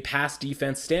a pass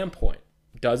defense standpoint?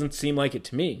 Doesn't seem like it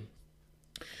to me.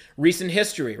 Recent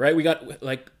history, right? We got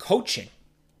coaching.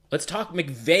 Let's talk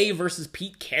McVay versus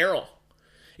Pete Carroll.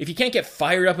 If you can't get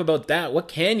fired up about that, what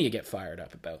can you get fired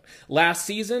up about? Last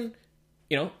season,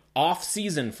 off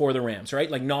season for the Rams,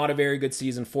 right? Not a very good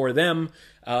season for them.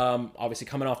 Obviously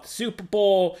coming off the Super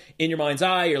Bowl, in your mind's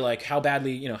eye, you're how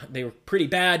badly, they were pretty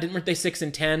bad. Weren't they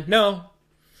 6-10?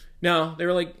 No, they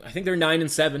were I think they're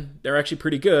 9-7. They're actually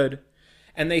pretty good.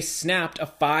 And they snapped a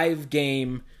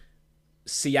 5-game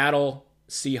Seattle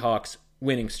Seahawks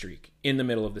winning streak in the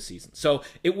middle of the season. So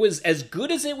it was as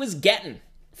good as it was getting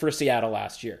for Seattle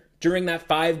last year. During that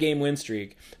 5-game win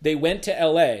streak, they went to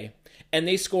LA and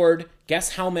they scored,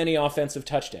 guess how many offensive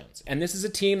touchdowns? And this is a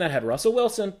team that had Russell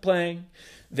Wilson playing.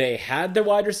 They had their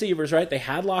wide receivers, right? They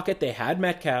had Lockett, they had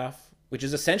Metcalf, which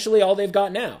is essentially all they've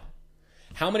got now.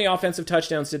 How many offensive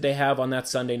touchdowns did they have on that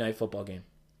Sunday night football game?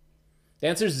 The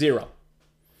answer is 0.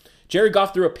 Jared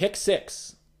Goff threw a pick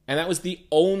 6, and that was the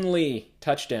only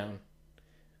touchdown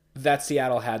that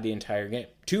Seattle had the entire game.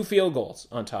 2 field goals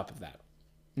on top of that.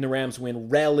 And the Rams win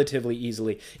relatively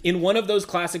easily in one of those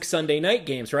classic Sunday night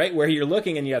games, right? Where you're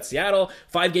looking and you got Seattle,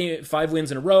 5 wins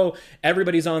in a row.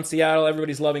 Everybody's on Seattle.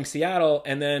 Everybody's loving Seattle.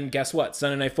 And then guess what?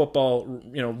 Sunday Night Football,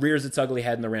 rears its ugly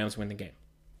head and the Rams win the game.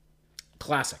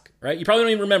 Classic, right? You probably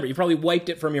don't even remember. You probably wiped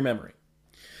it from your memory.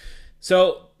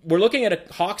 So we're looking at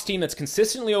a Hawks team that's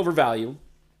consistently overvalued,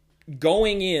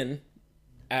 going in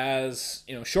as,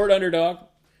 short underdog,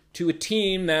 to a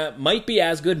team that might be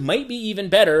as good, might be even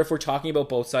better if we're talking about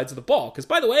both sides of the ball. Because,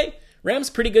 by the way, Rams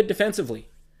pretty good defensively.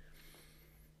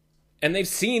 And they've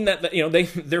seen that,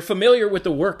 they're familiar with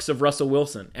the works of Russell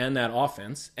Wilson and that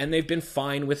offense, and they've been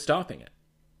fine with stopping it.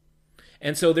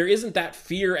 And so there isn't that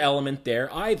fear element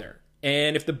there either.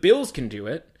 And if the Bills can do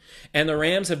it, and the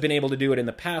Rams have been able to do it in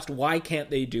the past, why can't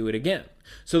they do it again?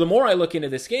 So the more I look into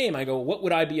this game, I go, what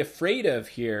would I be afraid of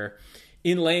here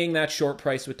in laying that short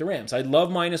price with the Rams? I'd love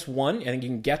 -1. I think you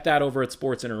can get that over at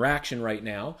Sports Interaction right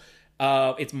now.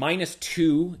 It's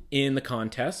 -2 in the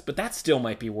contest, but that still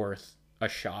might be worth a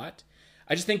shot.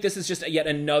 I just think this is just yet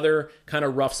another kind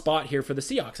of rough spot here for the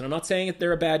Seahawks. And I'm not saying that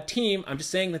they're a bad team. I'm just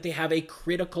saying that they have a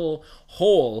critical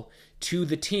hole to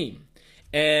the team.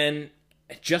 And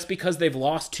just because they've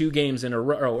lost 2 games in a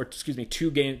row, or excuse me,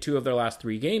 2 of their last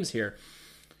 3 games here,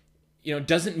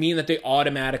 doesn't mean that they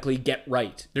automatically get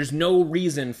right. There's no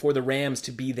reason for the Rams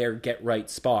to be their get right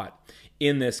spot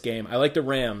in this game. I like the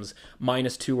Rams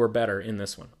 -2 or better in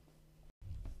this one.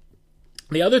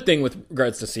 The other thing with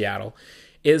regards to Seattle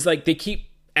is like they keep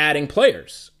adding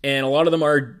players, and a lot of them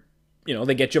are,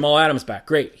 they get Jamal Adams back.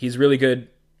 Great. He's really good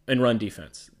in run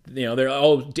defense.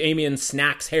 They're Damian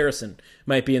Snacks Harrison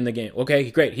might be in the game. Okay,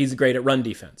 great. He's great at run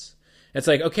defense. It's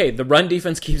like, okay, the run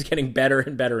defense keeps getting better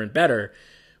and better and better,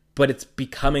 but it's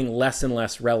becoming less and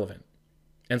less relevant.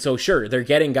 And so sure, they're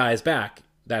getting guys back.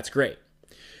 That's great.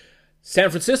 San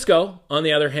Francisco, on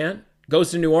the other hand,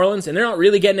 goes to New Orleans, and they're not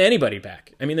really getting anybody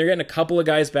back. I mean, they're getting a couple of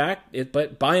guys back,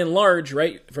 but by and large,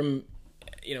 right, from,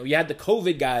 you had the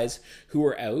COVID guys who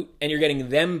were out, and you're getting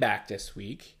them back this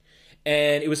week.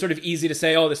 And it was sort of easy to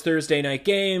say, this Thursday night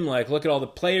game, like, look at all the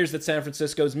players that San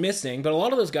Francisco's missing. But a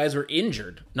lot of those guys were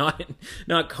injured, not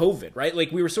COVID, right?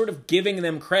 Like, we were sort of giving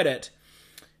them credit,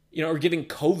 or giving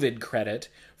COVID credit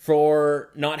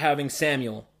for not having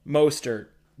Samuel, Mostert,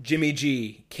 Jimmy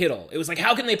G, Kittle. It was like,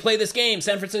 how can they play this game?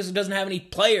 San Francisco doesn't have any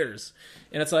players.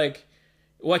 And it's like,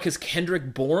 what, because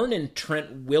Kendrick Bourne and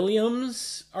Trent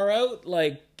Williams are out?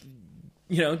 Like,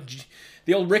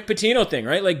 the old Rick Pitino thing,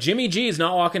 right? Like, Jimmy G is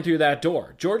not walking through that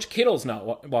door. George Kittle's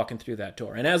not walking through that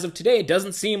door. And as of today, it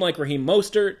doesn't seem like Raheem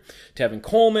Mostert, Tevin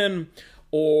Coleman,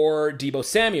 or Deebo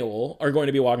Samuel are going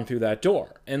to be walking through that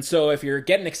door. And so if you're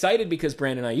getting excited because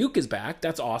Brandon Ayuk is back,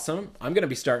 that's awesome. I'm going to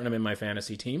be starting him in my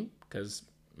fantasy team because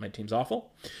my team's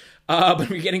awful. But if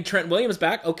you're getting Trent Williams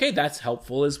back, okay, that's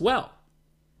helpful as well.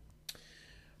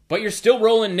 But you're still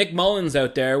rolling Nick Mullins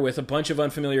out there with a bunch of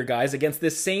unfamiliar guys against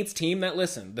this Saints team that,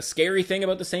 listen, the scary thing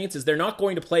about the Saints is they're not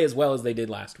going to play as well as they did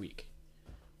last week.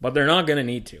 But they're not going to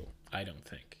need to, I don't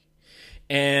think.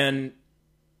 And,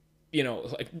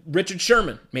 like Richard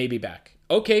Sherman may be back.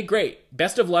 Okay, great.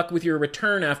 Best of luck with your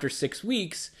return after 6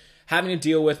 weeks, having to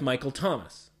deal with Michael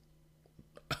Thomas.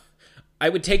 I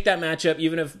would take that matchup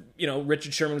even if,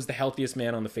 Richard Sherman was the healthiest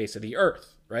man on the face of the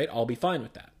earth, right? I'll be fine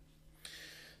with that.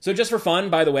 So just for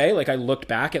fun, by the way, like I looked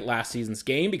back at last season's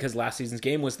game because last season's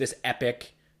game was this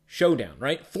epic showdown,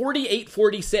 right?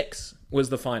 48-46 was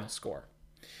the final score.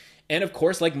 And of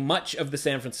course, like much of the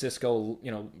San Francisco,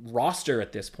 roster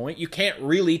at this point, you can't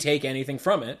really take anything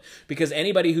from it because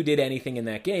anybody who did anything in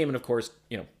that game, and of course,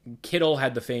 Kittle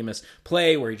had the famous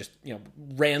play where he just,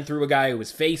 ran through a guy who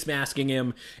was face masking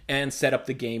him and set up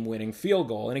the game-winning field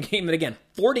goal in a game that, again,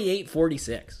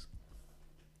 48-46.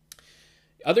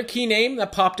 Other key name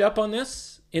that popped up in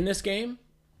this game,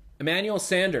 Emmanuel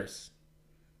Sanders.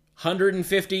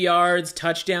 150 yards,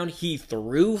 touchdown. He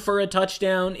threw for a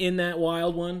touchdown in that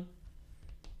wild one.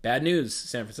 Bad news,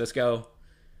 San Francisco.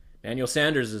 Emmanuel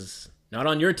Sanders is not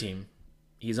on your team.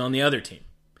 He's on the other team.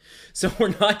 So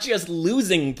we're not just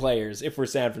losing players if we're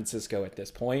San Francisco at this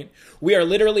point. We are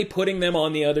literally putting them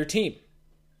on the other team.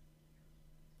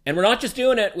 And we're not just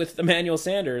doing it with Emmanuel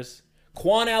Sanders.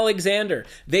 Quan Alexander,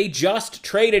 they just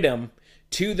traded him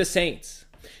to the Saints.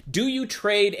 Do you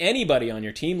trade anybody on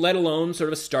your team, let alone sort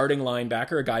of a starting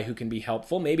linebacker, a guy who can be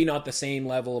helpful, maybe not the same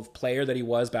level of player that he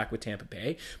was back with Tampa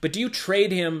Bay, but do you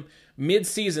trade him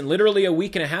mid-season, literally a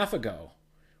week and a half ago,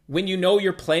 when you know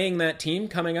you're playing that team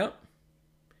coming up?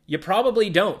 You probably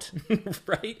don't,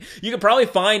 right? You could probably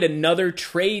find another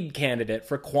trade candidate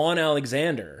for Quan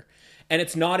Alexander, and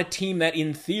it's not a team that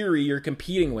in theory you're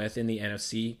competing with in the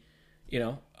NFC,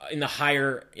 in the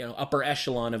higher, upper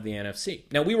echelon of the NFC.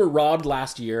 Now, we were robbed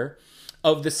last year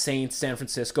of the Saints-San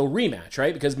Francisco rematch,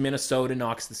 right? Because Minnesota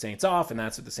knocks the Saints off, and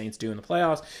that's what the Saints do in the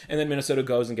playoffs, and then Minnesota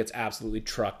goes and gets absolutely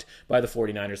trucked by the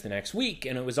 49ers the next week,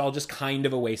 and it was all just kind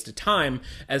of a waste of time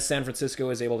as San Francisco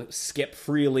is able to skip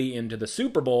freely into the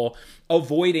Super Bowl,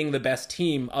 avoiding the best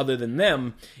team other than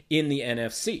them in the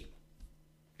NFC.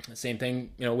 The same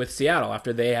thing, with Seattle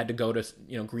after they had to go to,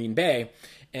 Green Bay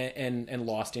and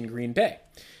lost in Green Bay.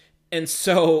 And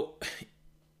so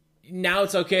now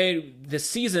it's okay. This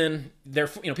season, they're,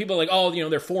 people are like,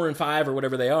 they're 4-5 or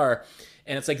whatever they are.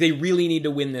 And it's like, they really need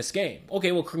to win this game.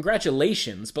 Okay, well,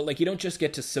 congratulations. But you don't just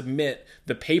get to submit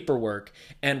the paperwork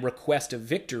and request a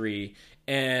victory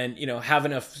and, have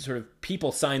enough sort of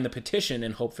people sign the petition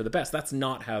and hope for the best. That's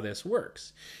not how this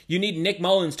works. You need Nick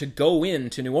Mullins to go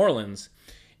into New Orleans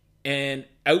and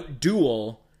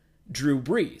out-duel Drew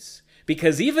Brees.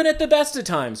 Because even at the best of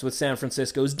times with San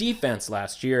Francisco's defense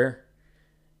last year,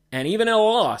 and even a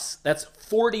loss, that's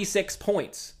 46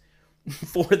 points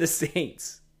for the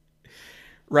Saints.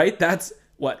 right? That's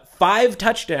what, 5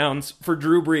 touchdowns for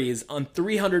Drew Brees on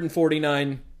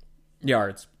 349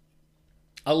 yards.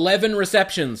 11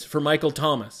 receptions for Michael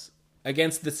Thomas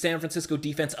against the San Francisco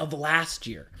defense of last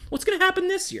year. What's going to happen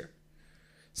this year?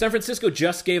 San Francisco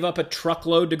just gave up a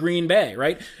truckload to Green Bay,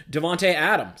 right? Devontae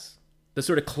Adams, the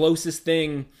sort of closest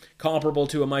thing comparable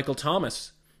to a Michael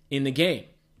Thomas in the game.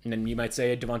 And then you might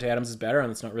say Devontae Adams is better, and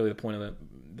that's not really the point of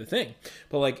the thing.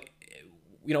 But, like,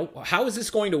 you know, how is this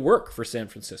going to work for San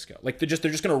Francisco? Like, they're just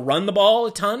going to run the ball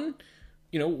a ton?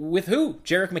 You know, with who?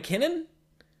 Jerick McKinnon?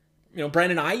 You know,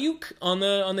 Brandon Ayuk on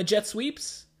the jet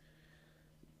sweeps?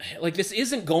 Like, this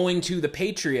isn't going to the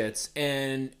Patriots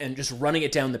and just running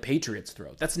it down the Patriots'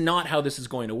 throat. That's not how this is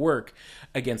going to work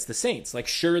against the Saints. Like,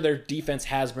 sure, their defense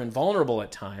has been vulnerable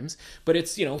at times, but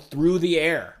it's, you know, through the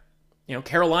air. You know,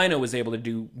 Carolina was able to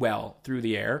do well through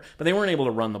the air, but they weren't able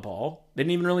to run the ball. They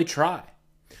didn't even really try.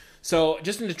 So,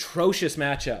 just an atrocious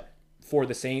matchup for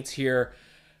the Saints here.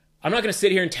 I'm not going to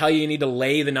sit here and tell you need to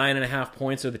lay the 9.5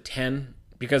 points or the 10,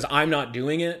 because I'm not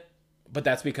doing it, but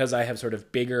that's because I have sort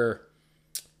of bigger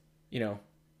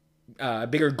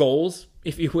goals,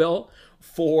 if you will,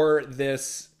 for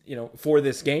this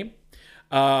game.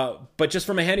 But just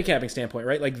from a handicapping standpoint,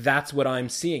 right? Like, that's what I'm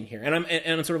seeing here. And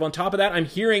I'm sort of on top of that, I'm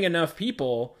hearing enough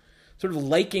people sort of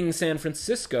liking San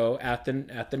Francisco at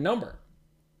the number.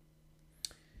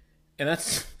 And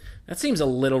that seems a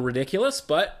little ridiculous,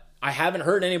 but I haven't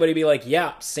heard anybody be like,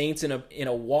 yeah, Saints in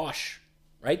a wash.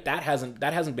 Right? That hasn't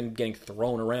been getting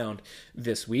thrown around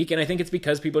this week, and I think it's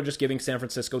because people are just giving San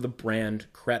Francisco the brand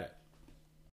credit.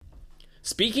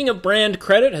 Speaking of brand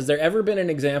credit, has there ever been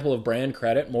an example of brand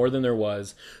credit more than there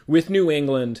was with New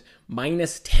England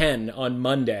 -10 on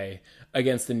Monday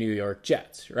against the New York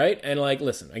Jets, right? And, like,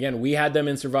 listen, again, we had them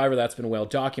in Survivor. That's been well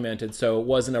documented, so it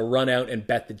wasn't a run out and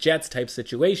bet the Jets type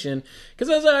situation, because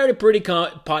I was already pretty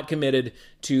pot committed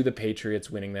to the Patriots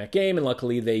winning that game, and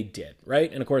luckily they did,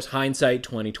 right? And, of course, hindsight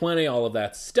 2020, all of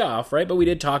that stuff, right? But we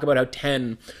did talk about how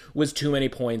 10 was too many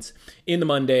points in the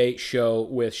Monday show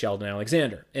with Sheldon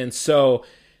Alexander. And so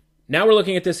now we're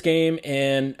looking at this game,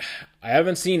 and I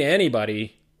haven't seen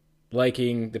anybody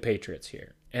liking the Patriots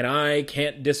here. And I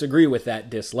can't disagree with that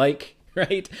dislike,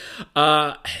 right?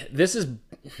 This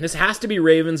has to be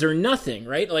Ravens or nothing,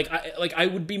 right? I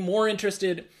would be more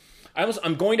interested.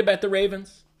 I'm going to bet the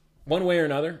Ravens one way or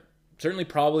another. Certainly,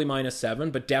 probably -7,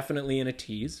 but definitely in a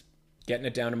tease, getting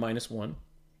it down to -1.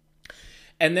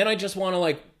 And then I just want to,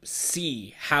 like,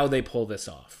 see how they pull this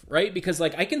off, right? Because,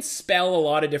 like, I can spell a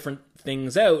lot of different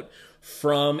things out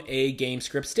from a game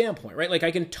script standpoint, right? Like,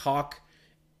 I can talk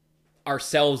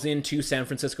ourselves into San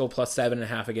Francisco plus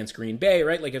 7.5 against Green Bay,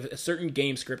 right? Like, if a certain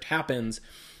game script happens,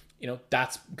 you know,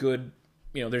 that's good.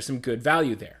 You know, there's some good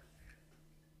value there.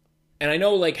 And I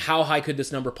know, like, how high could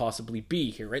this number possibly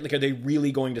be here, right? Like, are they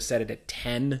really going to set it at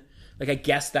 10? Like, I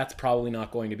guess that's probably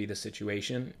not going to be the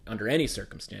situation under any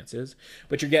circumstances.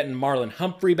 But you're getting Marlon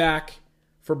Humphrey back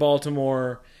for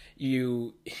Baltimore.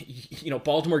 You know,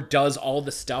 Baltimore does all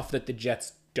the stuff that the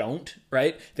Jets don't,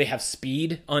 right? They have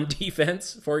speed on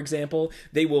defense, for example.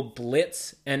 They will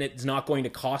blitz, and it's not going to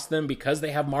cost them because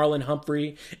they have Marlon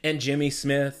Humphrey and Jimmy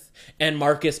Smith and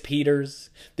Marcus Peters.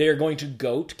 They're going to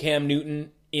goat Cam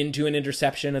Newton into an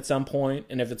interception at some point,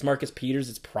 and if it's Marcus Peters,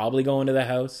 it's probably going to the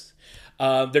house.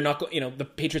 They're not, the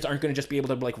Patriots aren't going to just be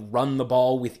able to, like, run the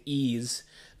ball with ease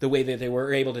the way that they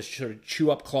were able to sort of chew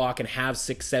up clock and have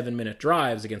 6-7 minute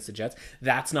drives against the Jets.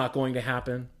 That's not going to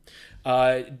happen.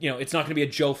 It's not going to be a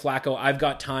Joe Flacco, I've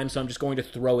got time, so I'm just going to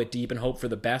throw it deep and hope for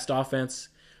the best offense.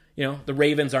 You know, the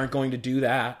Ravens aren't going to do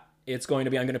that. It's going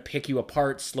to be, I'm going to pick you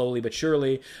apart slowly but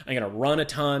surely. I'm going to run a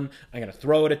ton. I'm going to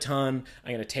throw it a ton.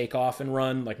 I'm going to take off and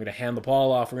run. Like, I'm going to hand the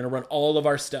ball off. We're going to run all of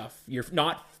our stuff. Your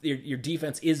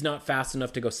defense is not fast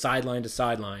enough to go sideline to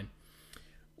sideline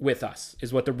with us,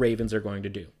 is what the Ravens are going to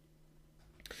do.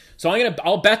 So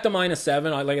I'll bet the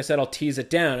 -7. Like I said, I'll tease it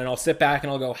down, and I'll sit back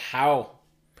and I'll go,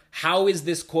 how is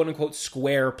this quote-unquote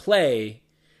square play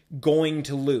going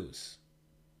to lose?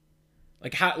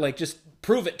 Just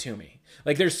prove it to me.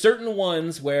 Like, there's certain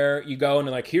ones where you go and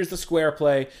like, here's the square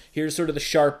play, here's sort of the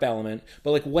sharp element,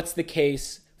 but, like, what's the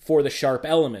case for the sharp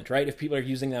element, right? If people are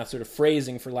using that sort of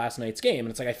phrasing for last night's game. And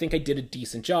it's like, I think I did a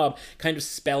decent job kind of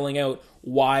spelling out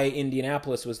why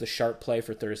Indianapolis was the sharp play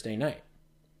for Thursday night.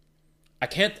 I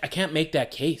can't make that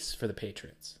case for the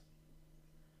Patriots.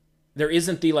 There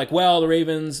isn't the, like, well, the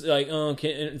Ravens, like, oh, okay.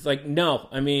 It's like, no.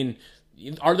 I mean,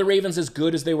 are the Ravens as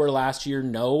good as they were last year?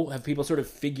 No. Have people sort of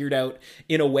figured out,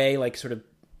 in a way, like, sort of,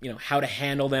 how to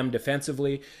handle them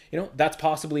defensively? That's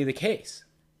possibly the case.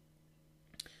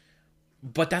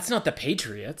 But that's not the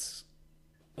Patriots.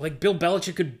 Like, Bill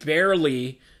Belichick could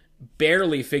barely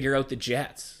barely figure out the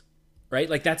Jets, right?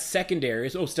 Like that secondary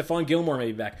is, Stephon Gilmore may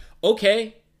be back.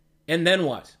 Okay, and then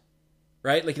what?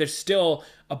 Right? Like there's still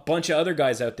a bunch of other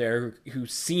guys out there who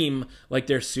seem like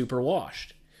they're super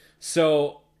washed.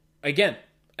 So again,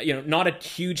 not a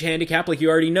huge handicap, like you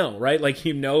already know, right? Like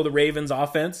the Ravens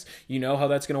offense, how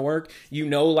that's going to work.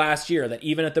 Last year that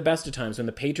even at the best of times when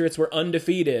the Patriots were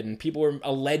undefeated and people were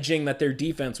alleging that their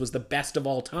defense was the best of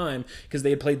all time because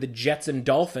they had played the Jets and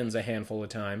Dolphins a handful of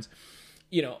times,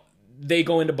 they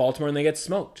go into Baltimore and they get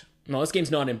smoked. Now, this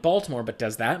game's not in Baltimore, but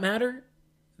does that matter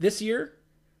this year?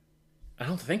 I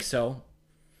don't think so.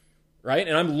 Right?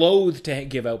 And I'm loath to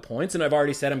give out points, and I've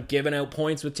already said I'm giving out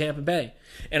points with Tampa Bay,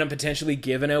 and I'm potentially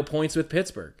giving out points with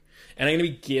Pittsburgh, and I'm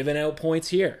going to be giving out points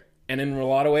here. And in a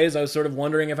lot of ways, I was sort of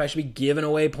wondering if I should be giving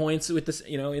away points with this,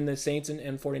 in the Saints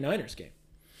and 49ers game.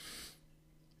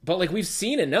 But like we've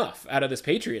seen enough out of this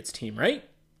Patriots team, right?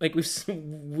 Like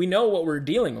we know what we're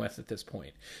dealing with at this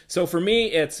point. So for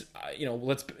me, it's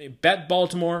let's bet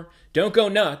Baltimore, don't go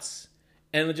nuts,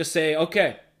 and just say,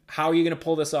 okay, how are you going to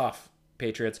pull this off?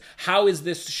 Patriots. How is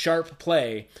this sharp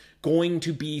play going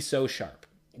to be so sharp?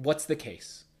 What's the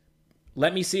case?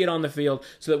 Let me see it on the field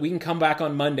so that we can come back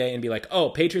on Monday and be like,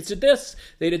 oh, Patriots did this,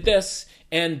 they did this,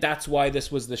 and that's why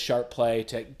this was the sharp play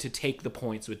to take the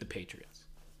points with the Patriots.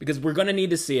 Because we're going to need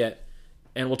to see it,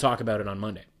 and we'll talk about it on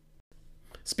Monday.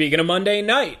 Speaking of Monday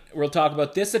night, we'll talk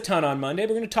about this a ton on Monday.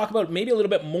 We're going to talk about maybe a little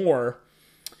bit more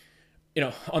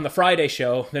on the Friday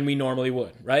show than we normally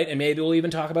would, right? And maybe we'll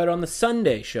even talk about it on the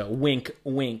Sunday show. Wink,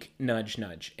 wink, nudge,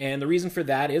 nudge. And the reason for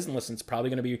that is, and listen, it's probably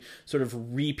going to be sort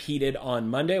of repeated on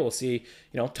Monday. We'll see,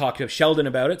 talk to Sheldon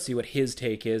about it, see what his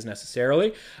take is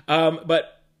necessarily.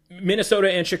 But Minnesota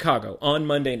and Chicago on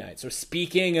Monday night. So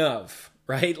speaking of,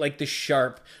 right, like the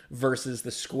sharp versus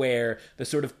the square, the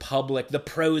sort of public, the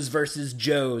pros versus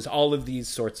Joes, all of these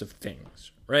sorts of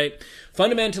things. Right?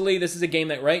 Fundamentally, this is a game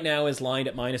that right now is lined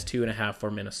at -2.5 for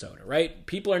Minnesota, right?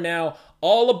 People are now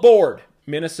all aboard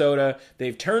Minnesota.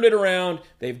 They've turned it around.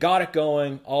 They've got it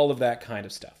going, all of that kind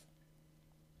of stuff.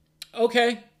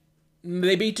 Okay.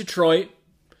 They beat Detroit,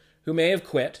 who may have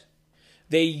quit.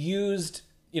 They used,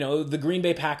 the Green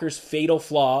Bay Packers' fatal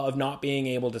flaw of not being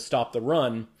able to stop the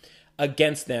run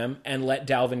against them and let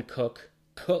Dalvin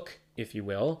cook, if you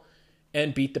will,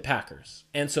 and beat the Packers.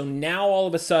 And so now all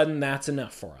of a sudden that's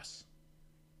enough for us.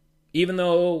 Even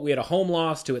though we had a home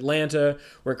loss to Atlanta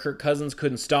where Kirk Cousins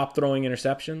couldn't stop throwing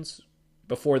interceptions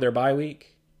before their bye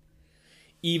week,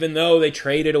 even though they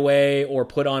traded away or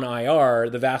put on IR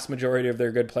the vast majority of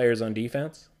their good players on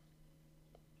defense,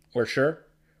 we're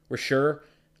sure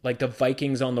like the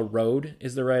Vikings on the road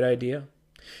is the right idea.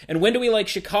 And when do we like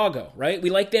Chicago, right?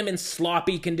 We like them in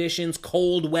sloppy conditions,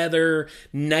 cold weather,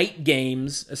 night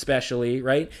games especially,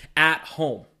 right? At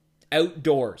home,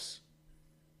 outdoors.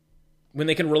 When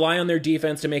they can rely on their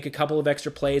defense to make a couple of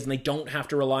extra plays and they don't have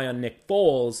to rely on Nick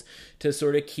Foles to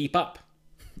sort of keep up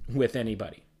with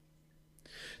anybody.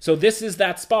 So this is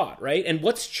that spot, right? And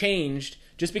what's changed,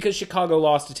 just because Chicago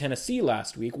lost to Tennessee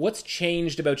last week, what's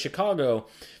changed about Chicago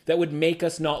that would make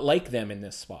us not like them in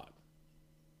this spot?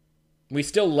 We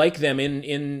still like them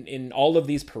in all of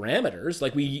these parameters.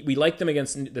 Like we liked them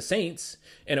against the Saints,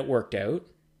 and it worked out.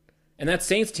 And that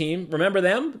Saints team, remember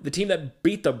them? The team that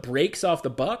beat the brakes off the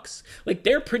Bucs? Like,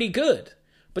 they're pretty good.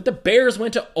 But the Bears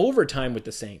went to overtime with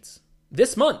the Saints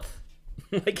this month.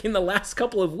 Like, in the last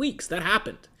couple of weeks, that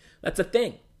happened. That's a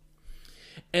thing.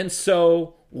 And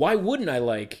so, why wouldn't I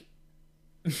like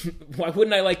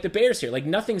the Bears here? Like,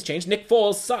 nothing's changed. Nick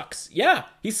Foles sucks. Yeah,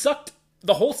 he sucked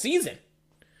the whole season.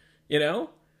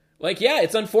 Like, yeah,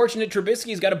 it's unfortunate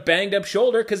Trubisky's got a banged up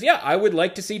shoulder because, yeah, I would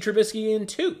like to see Trubisky in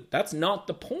too. That's not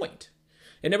the point.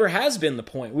 It never has been the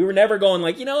point. We were never going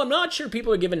like, I'm not sure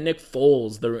people are giving Nick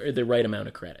Foles the right amount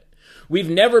of credit. We've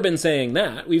never been saying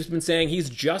that. We've been saying he's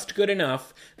just good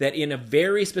enough that in a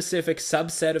very specific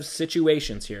subset of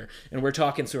situations here, and we're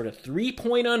talking sort of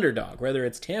 3-point underdog, whether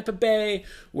it's Tampa Bay,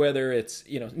 whether it's,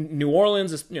 New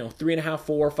Orleans is, 3.5,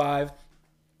 4, 5.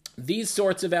 These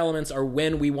sorts of elements are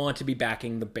when we want to be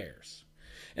backing the Bears.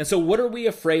 And so what are we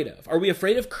afraid of? Are we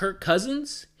afraid of Kirk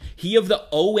Cousins? He of the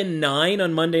 0-9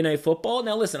 on Monday Night Football?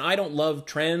 Now listen, I don't love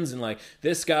trends and like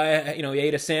this guy, he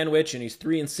ate a sandwich and he's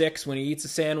 3-6 when he eats a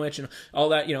sandwich and all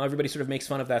that, everybody sort of makes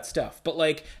fun of that stuff. But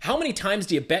like, how many times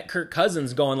do you bet Kirk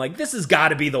Cousins going like, this has got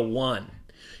to be the one?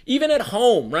 Even at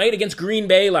home, right? Against Green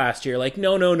Bay last year, like,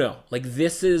 no. Like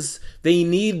they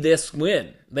need this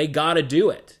win. They got to do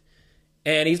it.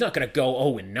 And he's not going to go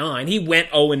 0-9. He went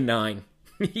 0-9.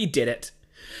 He did it.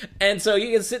 And so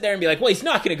you can sit there and be like, well, he's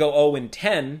not going to go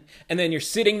 0-10. And then you're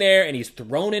sitting there and he's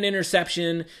thrown an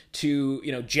interception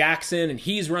to, Jackson, and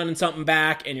he's running something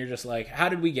back. And you're just like, how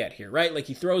did we get here, right? Like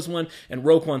he throws one and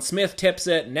Roquan Smith tips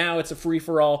it. And now it's a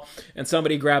free-for-all and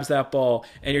somebody grabs that ball.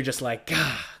 And you're just like,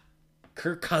 God,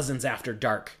 Kirk Cousins after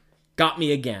dark. Got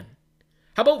me again.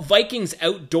 How about Vikings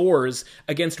outdoors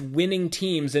against winning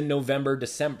teams in November,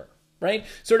 December? Right?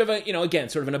 Sort of again,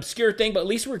 sort of an obscure thing, but at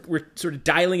least we're sort of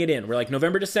dialing it in. We're like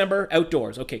November, December,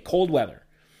 outdoors. Okay, cold weather.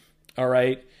 All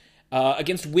right.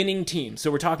 Against winning teams. So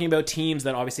we're talking about teams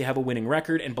that obviously have a winning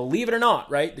record. And believe it or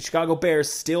not, right, the Chicago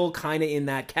Bears still kind of in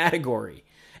that category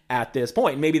at this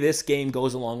point. Maybe this game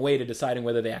goes a long way to deciding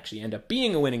whether they actually end up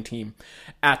being a winning team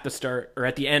at the start or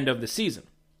at the end of the season.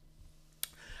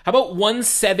 How about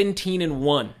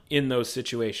 1-17-1 in those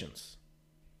situations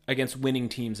against winning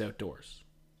teams outdoors?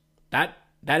 That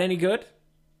any good?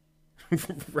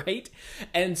 Right?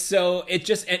 And so it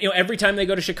just, every time they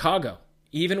go to Chicago,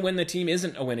 even when the team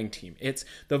isn't a winning team, it's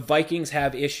the Vikings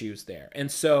have issues there.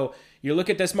 And so you look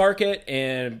at this market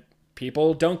and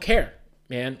people don't care,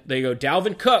 man. They go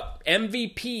Dalvin Cook,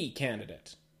 MVP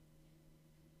candidate.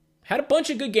 Had a bunch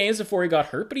of good games before he got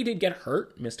hurt, but he did get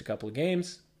hurt, missed a couple of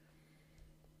games.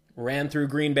 Ran through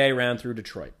Green Bay, ran through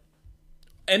Detroit.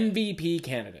 MVP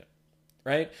candidate.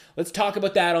 Right? Let's talk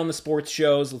about that on the sports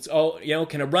shows.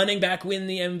 Can a running back win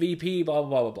the MVP? Blah,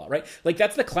 blah, blah, blah, right? Like,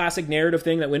 that's the classic narrative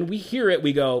thing that when we hear it,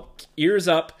 we go, ears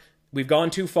up, we've gone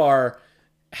too far,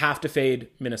 have to fade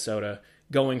Minnesota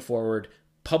going forward.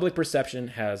 Public perception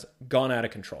has gone out of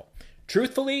control.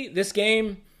 Truthfully, this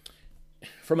game,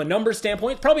 from a numbers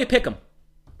standpoint, probably a pick 'em,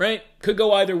 right? Could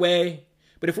go either way.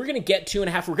 But if we're going to get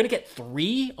 2.5, we're going to get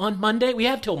 3 on Monday. We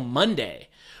have till Monday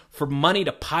for money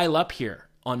to pile up here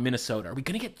on Minnesota. Are we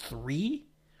going to get 3?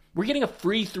 We're getting a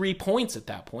free 3 points at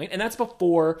that point, and that's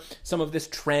before some of this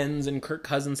trends and Kirk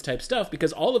Cousins type stuff,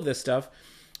 because all of this stuff,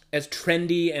 as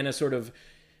trendy and as sort of,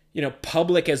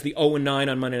 public as the 0-9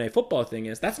 on Monday Night Football thing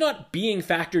is, that's not being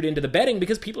factored into the betting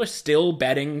because people are still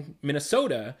betting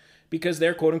Minnesota because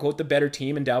they're quote-unquote the better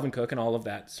team and Dalvin Cook and all of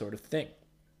that sort of thing.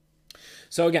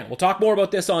 So again, we'll talk more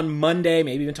about this on Monday,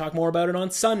 maybe even talk more about it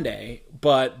on Sunday,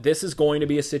 but this is going to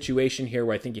be a situation here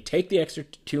where I think you take the extra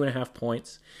 2.5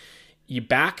 points, you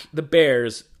back the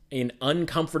Bears in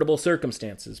uncomfortable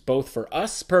circumstances, both for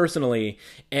us personally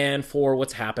and for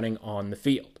what's happening on the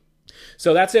field.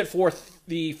 So that's it for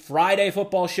the Friday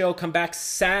football show. Come back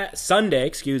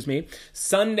Sunday,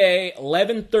 Sunday,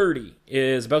 11:30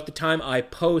 is about the time I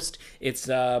post. It's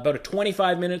about a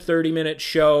 25-minute, 30-minute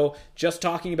show just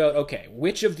talking about, okay,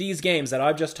 which of these games that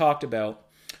I've just talked about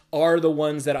are the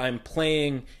ones that I'm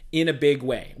playing in a big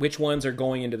way? Which ones are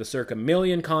going into the Circa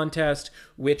Million contest?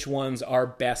 Which ones are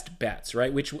best bets,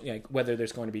 right? Whether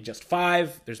there's going to be just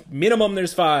 5, there's 5,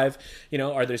 is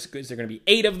there going to be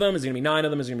 8 of them? Is there going to be 9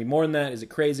 of them? Is there going to be more than that? Is it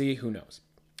crazy? Who knows?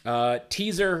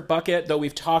 Teaser bucket, though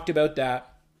we've talked about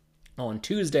that on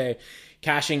Tuesday,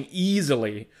 cashing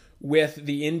easily with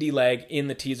the Indy leg in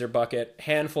the teaser bucket.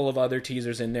 Handful of other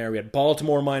teasers in there. We had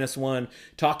Baltimore -1.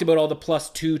 Talked about all the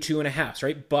 +2, 2.5s,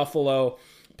 right? Buffalo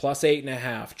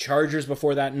 +8.5. Chargers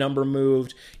before that number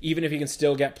moved. Even if you can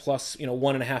still get plus,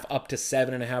 1.5 up to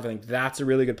 7.5, I think that's a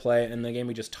really good play. And the game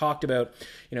we just talked about,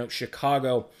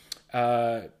 Chicago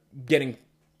getting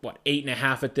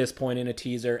 8.5 at this point in a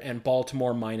teaser, and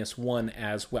Baltimore -1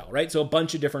 as well, right? So a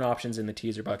bunch of different options in the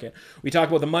teaser bucket. We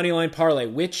talked about the money line parlay.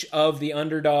 Which of the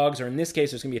underdogs, or in this case,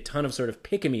 there's going to be a ton of sort of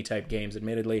pick-a-me type games,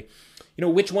 admittedly.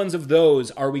 Which ones of those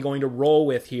are we going to roll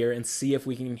with here and see if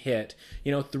we can hit,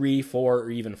 3, 4, or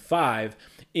even 5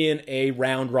 in a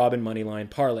round robin money line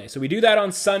parlay. So we do that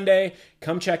on Sunday.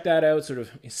 Come check that out. Sort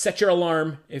of set your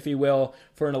alarm, if you will,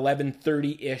 for an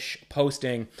 11:30-ish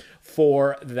posting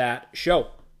for that show.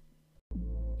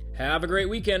 Have a great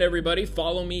weekend, everybody.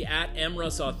 Follow me at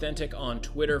MRussAuthentic on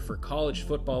Twitter for college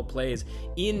football plays,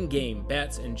 in-game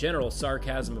bets, and general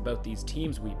sarcasm about these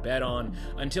teams we bet on.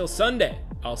 Until Sunday,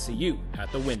 I'll see you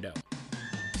at the window.